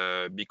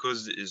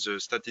 because the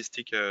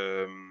statistic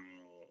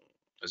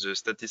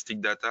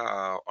data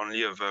are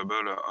only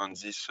available on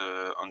this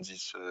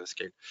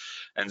scale.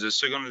 And the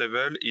second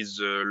level is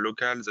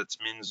local. That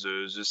means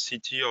the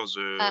city or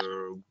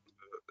the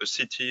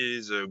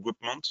city's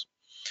groupment,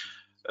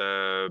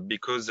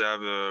 because they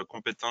have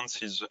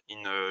competencies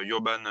in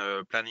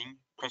urban planning,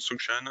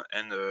 construction,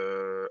 and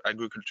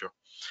agriculture,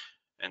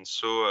 and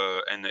so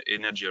and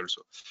energy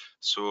also.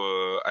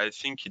 So I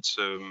think it's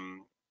a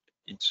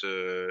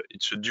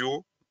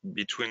duo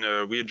between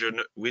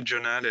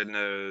regional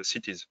and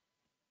cities,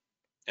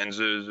 and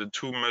the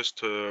two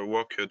must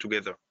work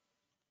together.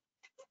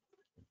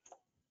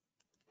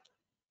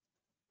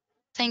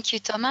 Thank you,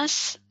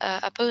 Thomas.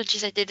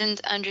 Apologies, I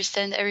didn't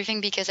understand everything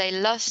because I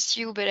lost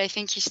you, but I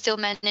think you still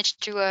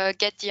managed to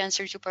get the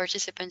answer to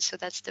participants, so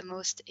that's the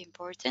most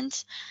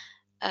important.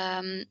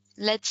 I'm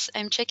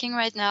checking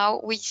right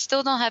now. We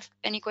still don't have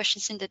any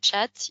questions in the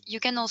chat. You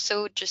can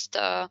also just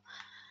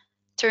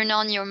turn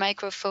on your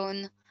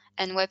microphone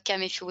and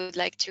webcam if you would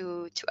like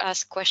to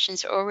ask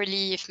questions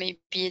orally, if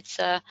maybe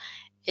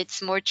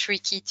it's more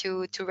tricky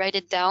to write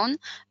it down.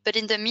 But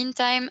in the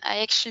meantime,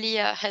 I actually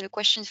had a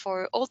question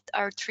for all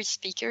our three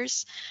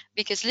speakers,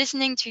 because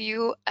listening to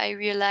you, I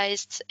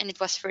realized, and it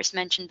was first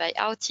mentioned by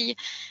Auti,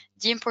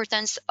 the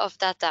importance of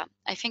data.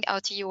 I think,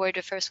 Auti, you were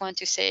the first one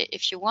to say,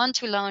 if you want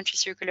to launch a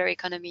circular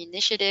economy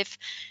initiative,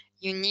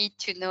 you need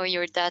to know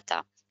your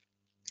data.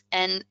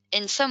 And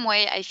in some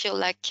way, I feel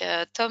like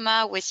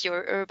Thomas, with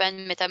your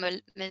urban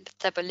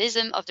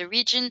metabolism of the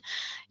region,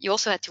 you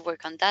also had to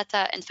work on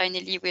data. And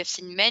finally, we have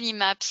seen many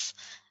maps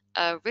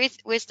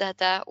with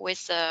data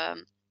with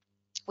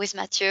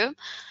Mathieu.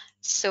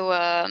 So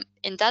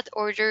in that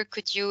order,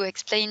 could you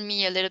explain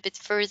me a little bit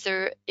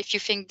further if you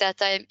think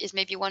data is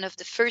maybe one of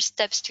the first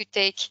steps to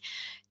take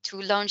to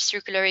launch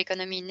circular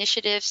economy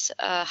initiatives,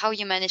 how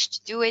you manage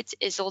to do it?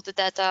 Is all the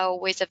data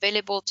always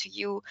available to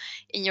you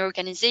in your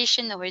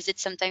organization, or is it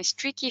sometimes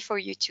tricky for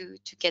you to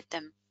get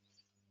them?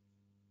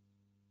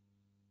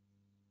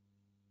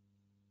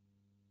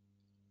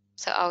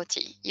 So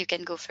Auti, you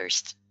can go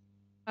first.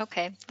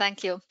 Okay,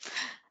 thank you.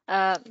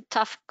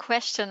 Tough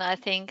question, I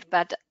think,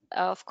 but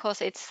of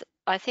course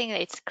I think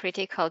it's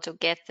critical to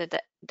get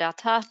the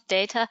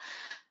data,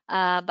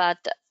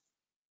 but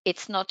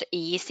it's not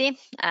easy,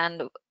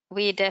 and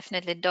we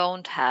definitely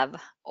don't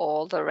have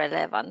all the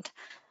relevant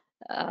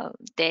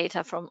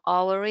data from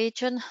our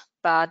region,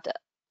 but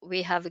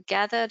we have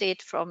gathered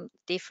it from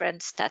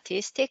different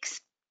statistics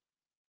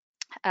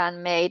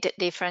and made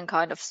different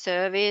kind of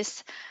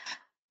surveys,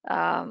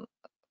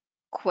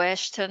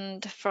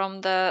 questioned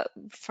from the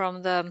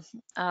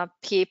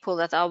people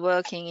that are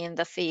working in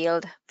the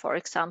field, for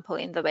example,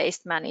 in the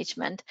waste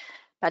management.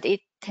 But it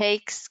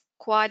takes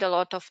quite a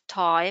lot of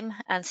time,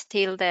 and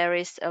still there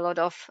is a lot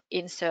of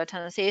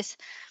uncertainties.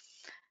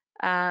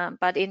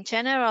 But in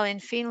general, in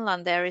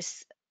Finland, there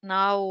is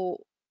now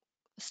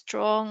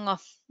strong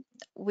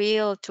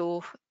will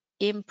to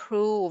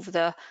improve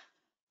the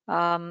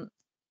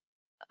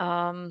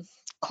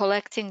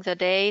collecting the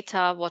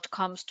data what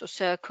comes to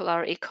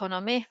circular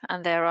economy,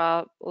 and there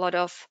are a lot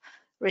of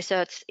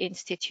research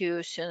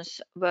institutions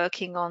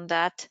working on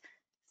that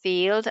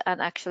field. And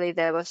actually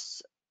there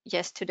was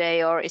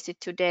yesterday, or is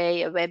it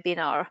today, a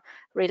webinar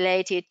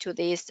related to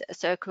these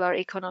circular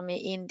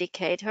economy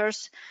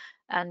indicators,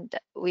 and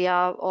we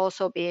are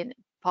also being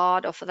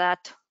part of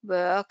that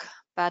work.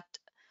 But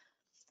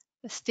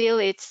still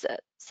it's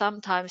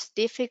sometimes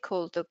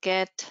difficult to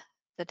get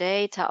the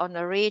data on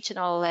a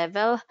regional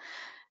level,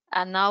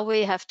 and now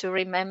we have to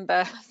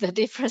remember the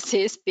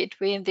differences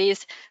between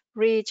these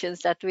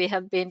regions that we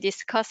have been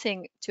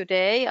discussing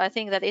today. I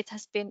think that it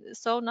has been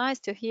so nice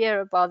to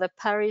hear about the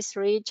Paris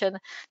region,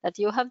 that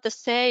you have the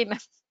same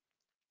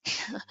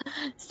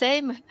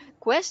same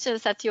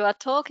questions, that you are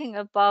talking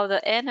about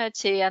the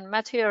energy and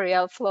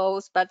material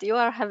flows, but you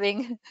are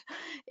having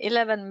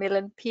 11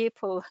 million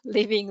people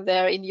living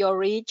there in your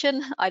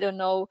region. I don't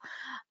know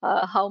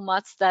how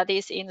much that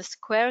is in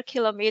square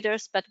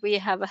kilometers, but we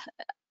have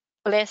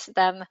less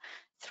than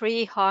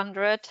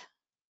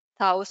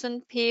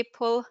 300,000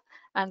 people,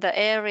 and the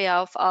area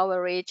of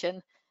our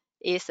region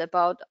is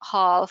about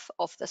half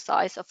of the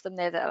size of the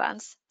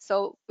Netherlands.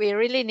 So we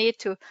really need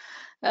to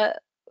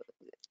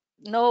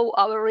know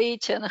our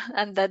region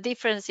and the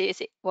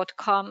differences, what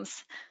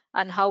comes,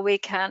 and how we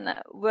can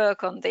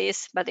work on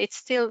this. But it's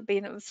still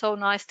been so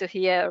nice to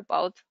hear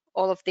about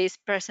all of these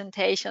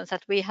presentations,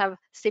 that we have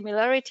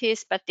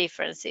similarities but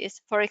differences.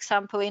 For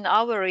example, in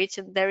our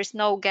region, there is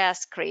no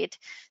gas grid.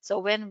 So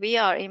when we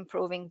are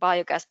improving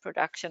biogas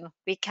production,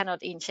 we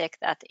cannot inject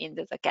that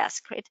into the gas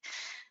grid.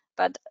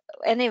 But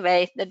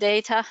anyway, the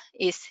data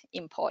is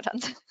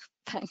important.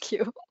 Thank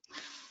you.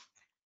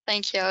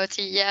 Thank you,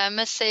 Auti. Yeah, I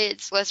must say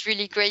it was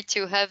really great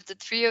to have the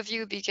three of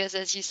you, because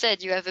as you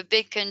said, you have a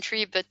big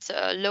country but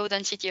low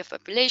density of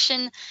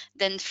population.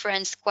 Then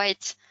France,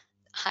 quite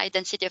high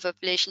density of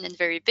population and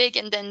very big,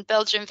 and then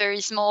Belgium, very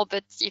small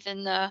but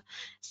even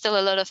still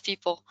a lot of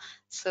people.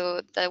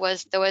 So that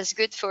was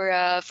good for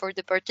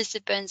the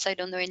participants. I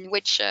don't know in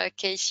which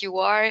case you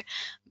are,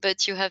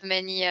 but you have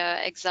many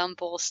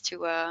examples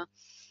to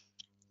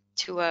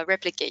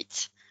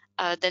replicate.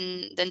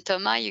 Then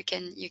Thomas, you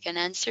can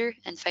answer,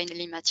 and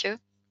finally Mathieu.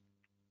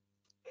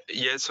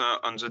 Yes,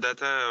 on the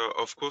data,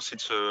 of course,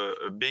 it's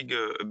a big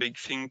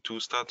thing to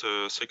start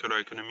a circular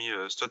economy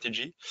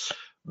strategy.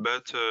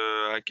 But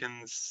I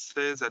can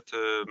say that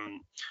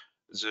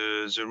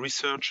the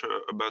research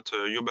about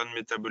urban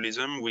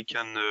metabolism, we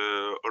can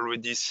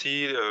already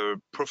see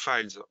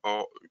profiles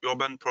or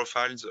urban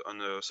profiles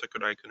on a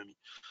circular economy.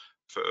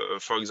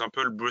 For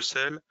example,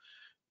 Brussels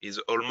is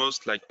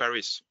almost like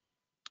Paris,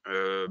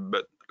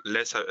 but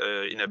less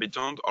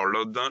inhabitant, or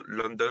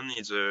London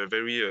is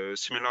very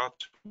similar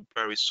to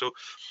Paris. So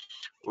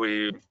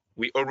we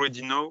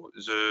already know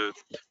the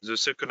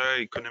circular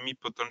economy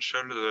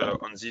potential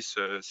on these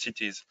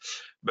cities.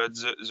 But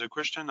the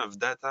question of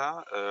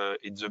data,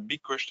 it's a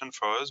big question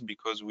for us,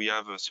 because we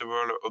have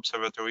several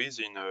observatories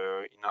in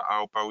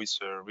our Paris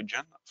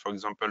region. For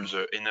example,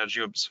 the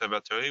energy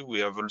observatory. We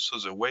have also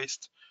the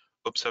waste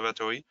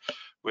observatory.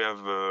 We have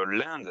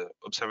land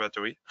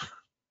observatory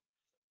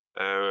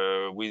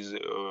with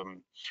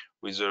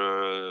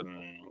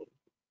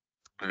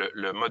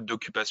le mode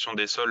d'occupation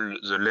des sols,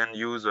 the land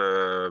use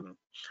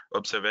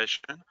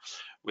observation.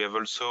 We have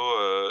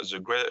also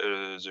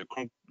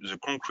the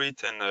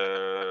concrete and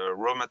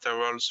raw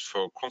materials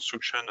for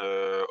construction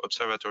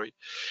observatory.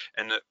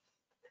 And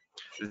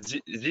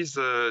these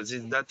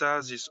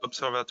data, these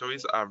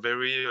observatories are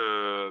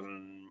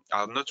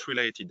are not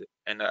related,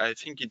 and I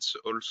think it's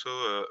also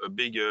a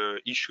big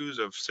issues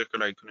of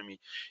circular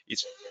economy.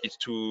 It's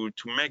to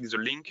make the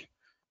link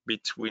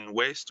between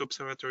waste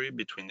observatory,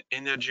 between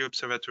energy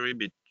observatory,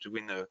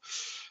 between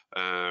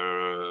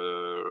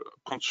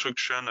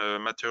construction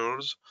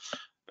materials.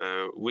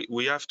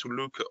 We have to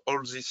look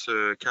all these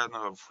kind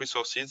of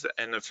resources,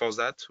 and for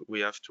that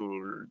we have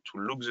to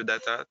look the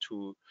data,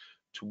 to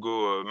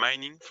go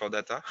mining for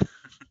data.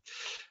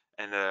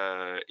 And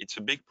it's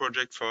a big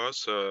project for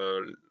us.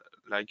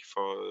 Like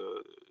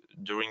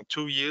during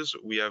 2 years,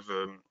 we have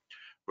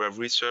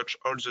researched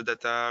all the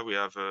data. We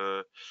have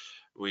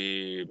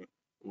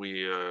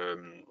we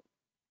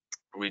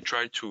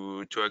try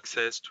to have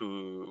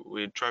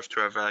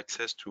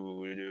access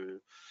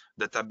to the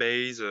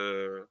database,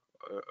 a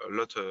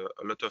lot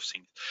of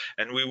things,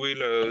 and we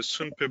will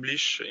soon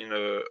publish in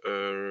a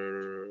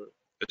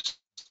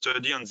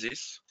study on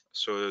this.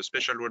 So a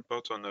special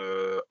report on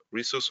a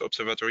resource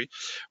observatory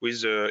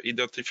with the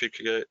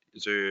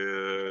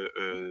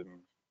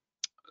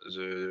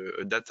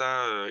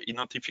data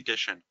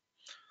identification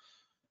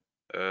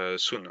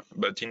soon,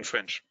 but in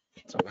French.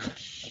 So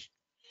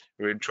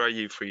we'll try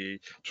if we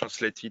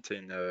translate it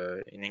in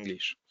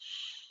English.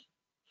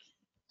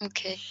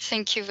 Okay,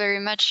 thank you very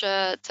much,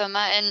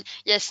 Thomas. And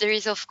yes, there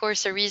is of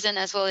course a reason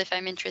as well. If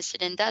I'm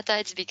interested in data,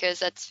 it's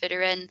because at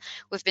FEDARENE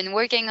we've been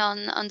working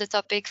on the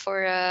topic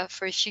for a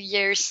few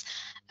years.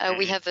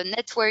 We have a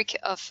network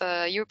of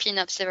European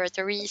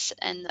observatories,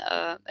 and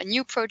a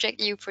new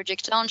project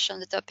launched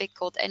on the topic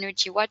called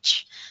Energy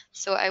Watch.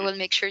 So I will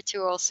make sure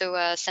to also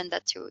send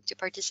that to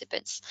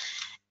participants.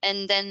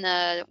 And then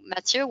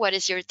Mathieu, what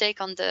is your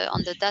take on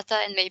the data,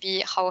 and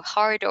maybe how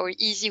hard or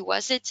easy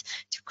was it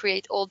to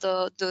create all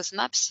those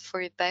maps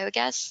for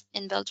biogas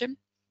in Belgium?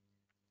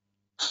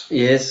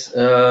 Yes,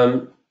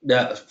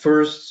 yeah,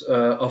 first,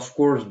 of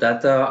course,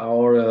 data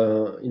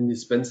are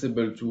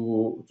indispensable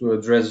to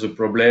address the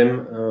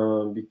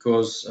problem,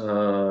 because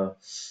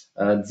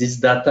this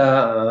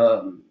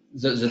data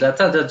the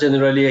data that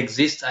generally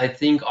exist, I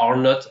think,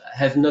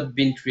 have not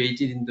been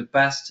created in the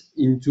past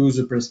into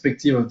the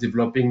perspective of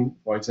developing,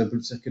 for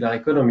example, circular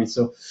economy.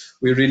 So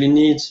we really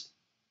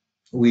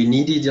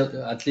needed,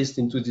 at least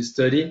into this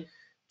study,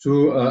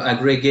 to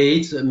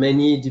aggregate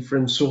many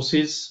different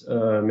sources,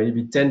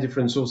 maybe 10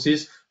 different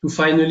sources, to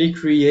finally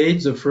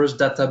create the first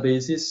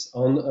databases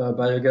on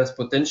biogas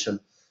potential.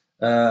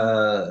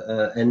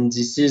 And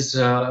this is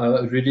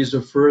really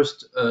the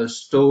first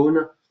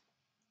stone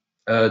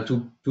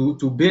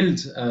to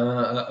build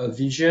a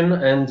vision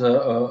and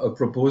a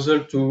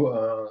proposal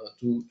to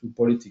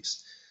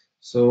politics.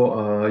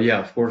 So yeah,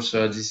 of course,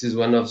 this is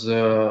one of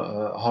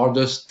the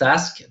hardest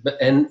tasks,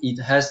 and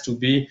it has to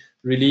be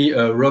really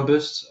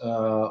robust.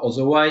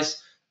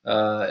 Otherwise,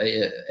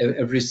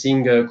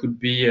 everything could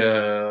be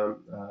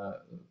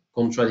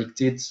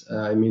contradicted.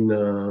 I mean,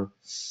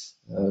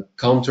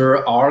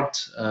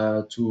 counter-art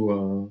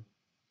to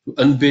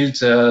unbuild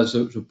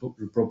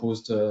the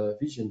proposed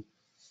vision.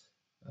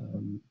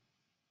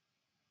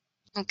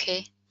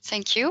 Okay,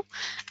 thank you.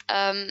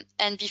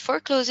 And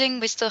before closing,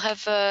 we still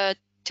have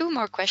 2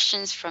 more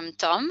questions from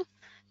Tom.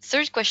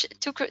 Three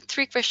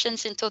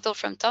questions in total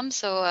from Tom.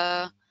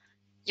 So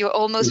you're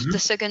almost the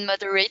second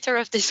moderator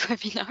of this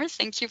webinar.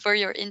 Thank you for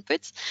your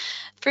input.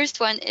 First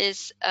one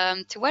is,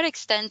 to what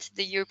extent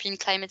the European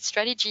climate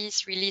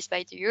strategies released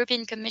by the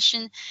European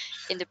Commission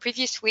in the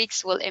previous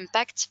weeks will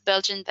impact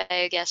Belgian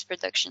biogas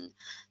production?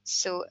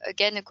 So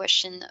again, a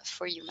question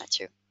for you,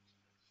 Mathieu.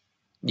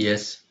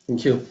 Yes,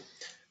 thank you.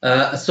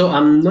 So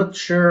I'm not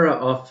sure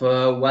of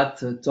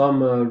what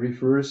Tom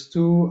refers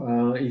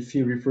to, if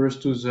he refers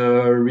to the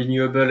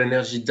Renewable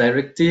Energy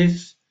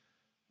Directive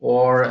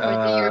or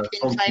the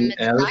European something Climate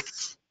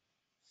else.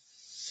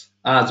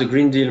 Pact. The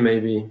Green Deal,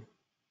 maybe.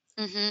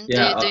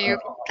 Yeah. The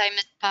European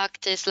Climate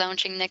Pact is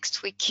launching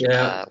next week.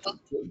 Yeah.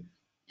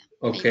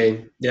 Okay.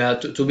 Maybe. Yeah.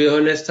 To be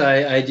honest,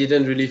 I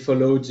didn't really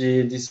follow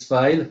this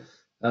file,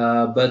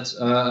 but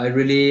I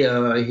really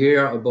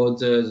hear about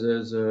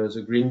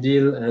the Green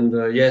Deal,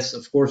 and yes,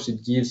 of course,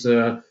 it gives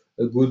a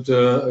good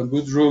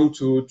room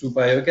to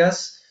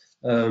biogas.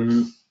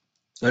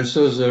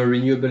 Also, the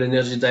Renewable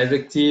Energy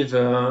Directive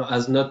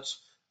has not,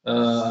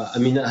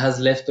 has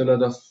left a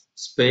lot of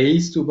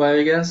space to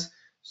biogas.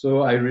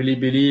 So I really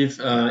believe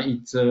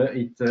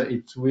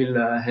it will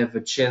have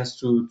a chance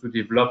to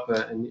develop,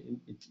 and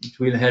it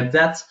will help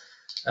that.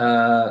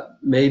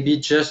 Maybe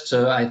just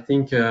I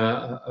think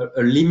a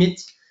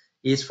limit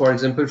is, for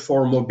example,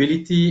 for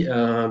mobility,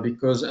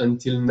 because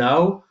until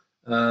now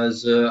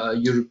the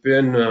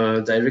European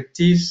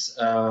directives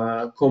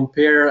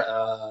compare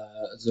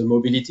the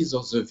mobilities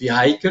of the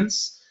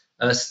vehicles.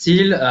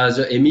 Still,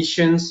 the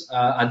emissions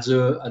at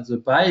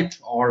the pipe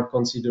are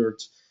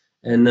considered.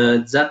 And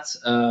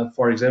that,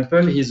 for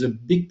example, is a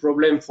big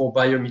problem for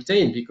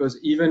biomethane, because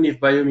even if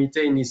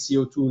biomethane is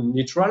CO2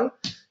 neutral,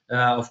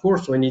 of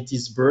course, when it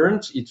is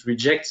burnt, it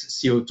rejects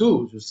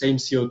CO2, the same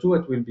CO2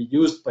 that will be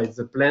used by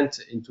the plant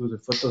into the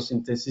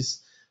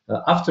photosynthesis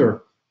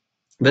after.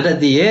 But at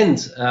the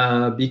end,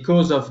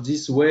 because of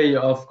this way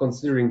of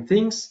considering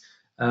things,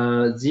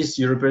 these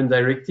European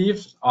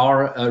directives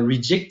are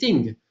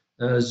rejecting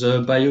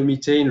the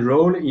biomethane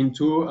role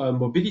into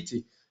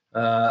mobility.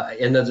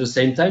 And at the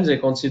same time, they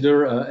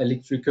consider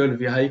electrical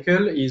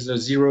vehicle is a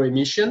zero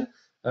emission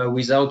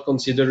without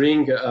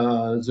considering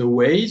the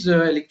way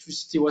the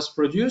electricity was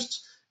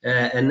produced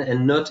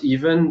and not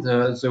even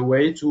the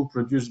way to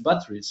produce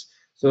batteries.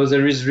 So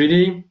there is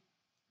really,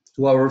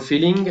 to our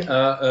feeling,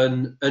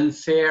 an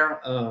unfair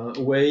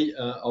way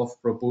of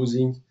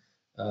proposing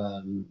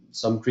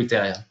some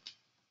criteria.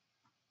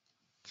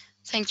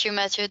 Thank you,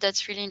 Mathieu.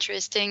 That's really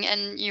interesting.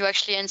 And you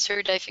actually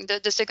answered, I think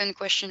the second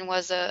question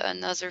was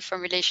another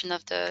formulation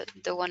of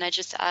the one I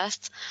just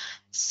asked.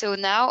 So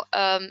now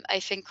I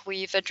think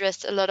we've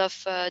addressed a lot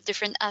of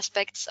different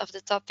aspects of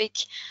the topic.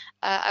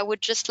 I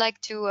would just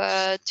like to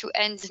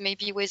end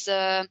maybe with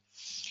the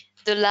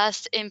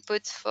last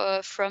input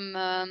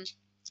from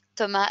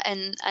Thomas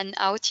and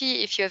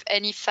Auti. If you have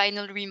any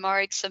final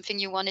remarks, something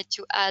you wanted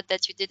to add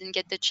that you didn't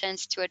get the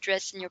chance to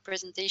address in your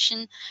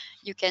presentation,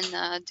 you can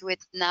do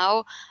it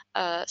now.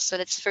 So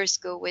let's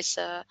first go with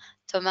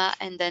Thomas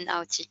and then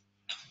Auti.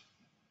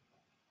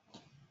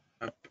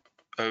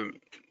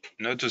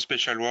 Not a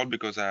special word,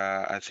 because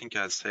I think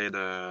I said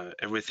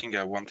everything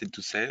I wanted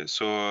to say.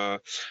 So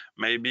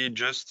maybe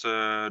just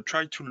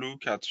try to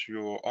look at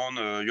your own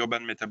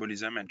urban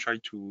metabolism and try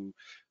to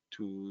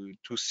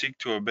seek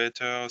to a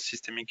better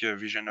systemic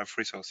vision of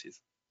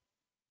resources.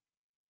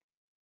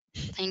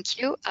 Thank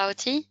you,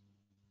 Auti.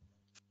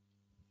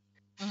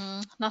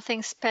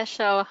 Nothing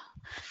special,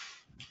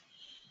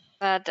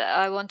 but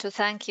I want to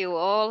thank you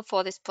all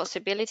for this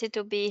possibility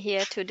to be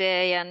here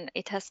today, and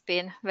it has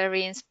been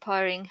very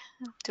inspiring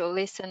to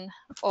listen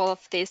all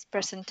of these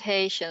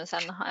presentations,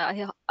 and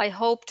I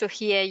hope to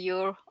hear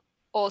you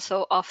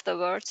also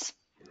afterwards.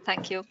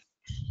 Thank you.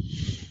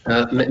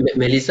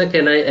 Melissa,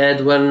 can I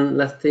add one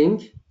last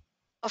thing?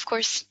 Of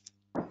course.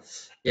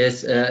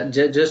 Yes,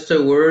 just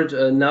a word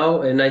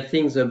now, and I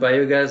think the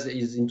biogas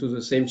is into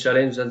the same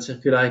challenge than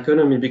circular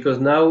economy, because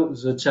now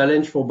the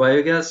challenge for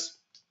biogas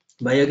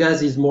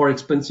is more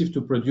expensive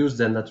to produce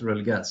than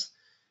natural gas.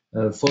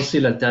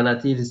 Fossil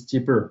alternative is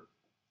cheaper.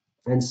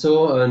 And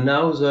so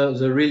now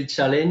the real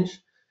challenge,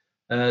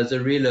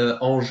 the real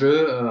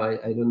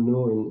enjeu, I don't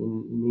know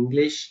in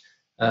English,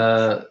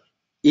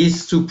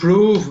 is to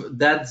prove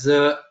that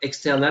the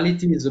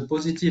externalities, the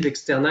positive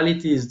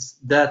externalities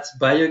that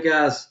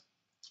biogas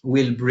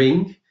will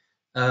bring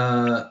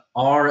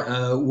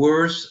are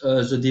worth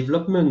the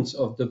development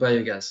of the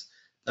biogas.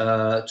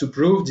 To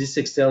prove these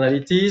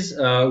externalities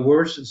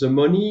worth the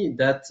money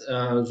that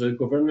the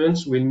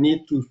governments will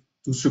need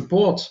to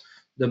support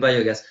the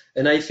biogas.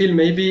 And I feel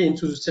maybe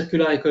into the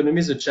circular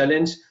economy, the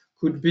challenge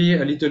could be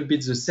a little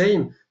bit the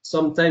same.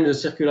 Sometimes the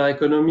circular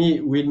economy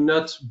will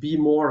not be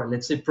more,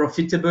 let's say,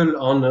 profitable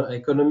on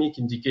economic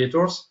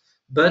indicators,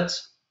 but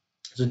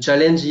the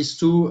challenge is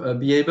to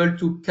be able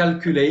to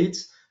calculate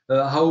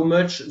how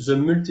much the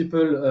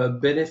multiple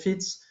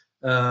benefits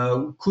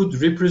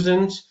could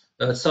represent,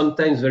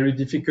 sometimes very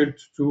difficult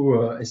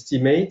to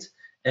estimate,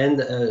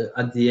 and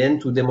at the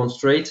end to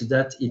demonstrate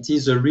that it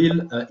is a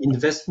real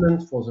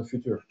investment for the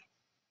future.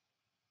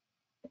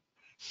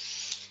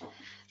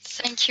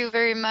 Thank you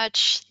very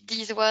much.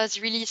 These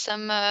was really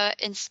some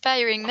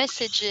inspiring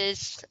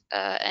messages,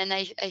 and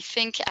I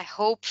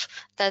hope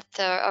that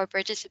our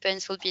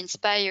participants will be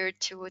inspired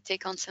to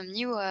take on some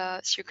new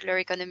circular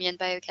economy and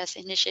biogas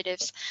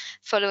initiatives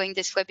following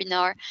this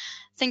webinar.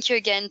 Thank you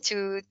again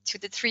to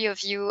the three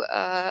of you.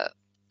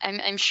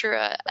 I'm sure,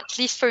 at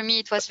least for me,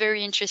 it was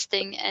very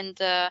interesting, and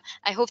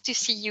I hope to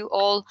see you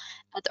all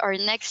at our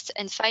next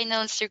and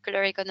final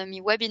circular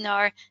economy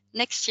webinar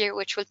next year,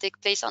 which will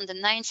take place on the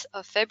 9th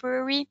of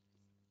February.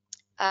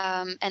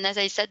 And as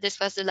I said, this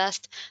was the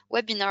last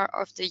webinar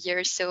of the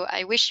year. So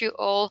I wish you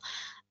all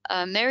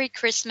a Merry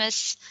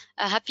Christmas,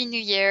 a Happy New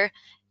Year,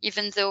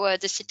 even though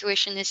the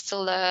situation is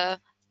still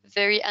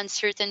very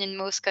uncertain in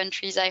most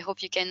countries. I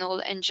hope you can all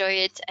enjoy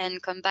it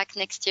and come back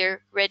next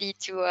year ready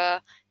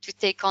to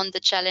take on the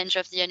challenge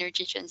of the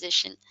energy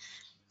transition.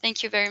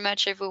 Thank you very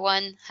much,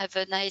 everyone. Have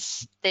a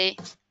nice day.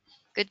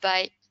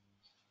 Goodbye.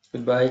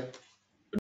 Goodbye.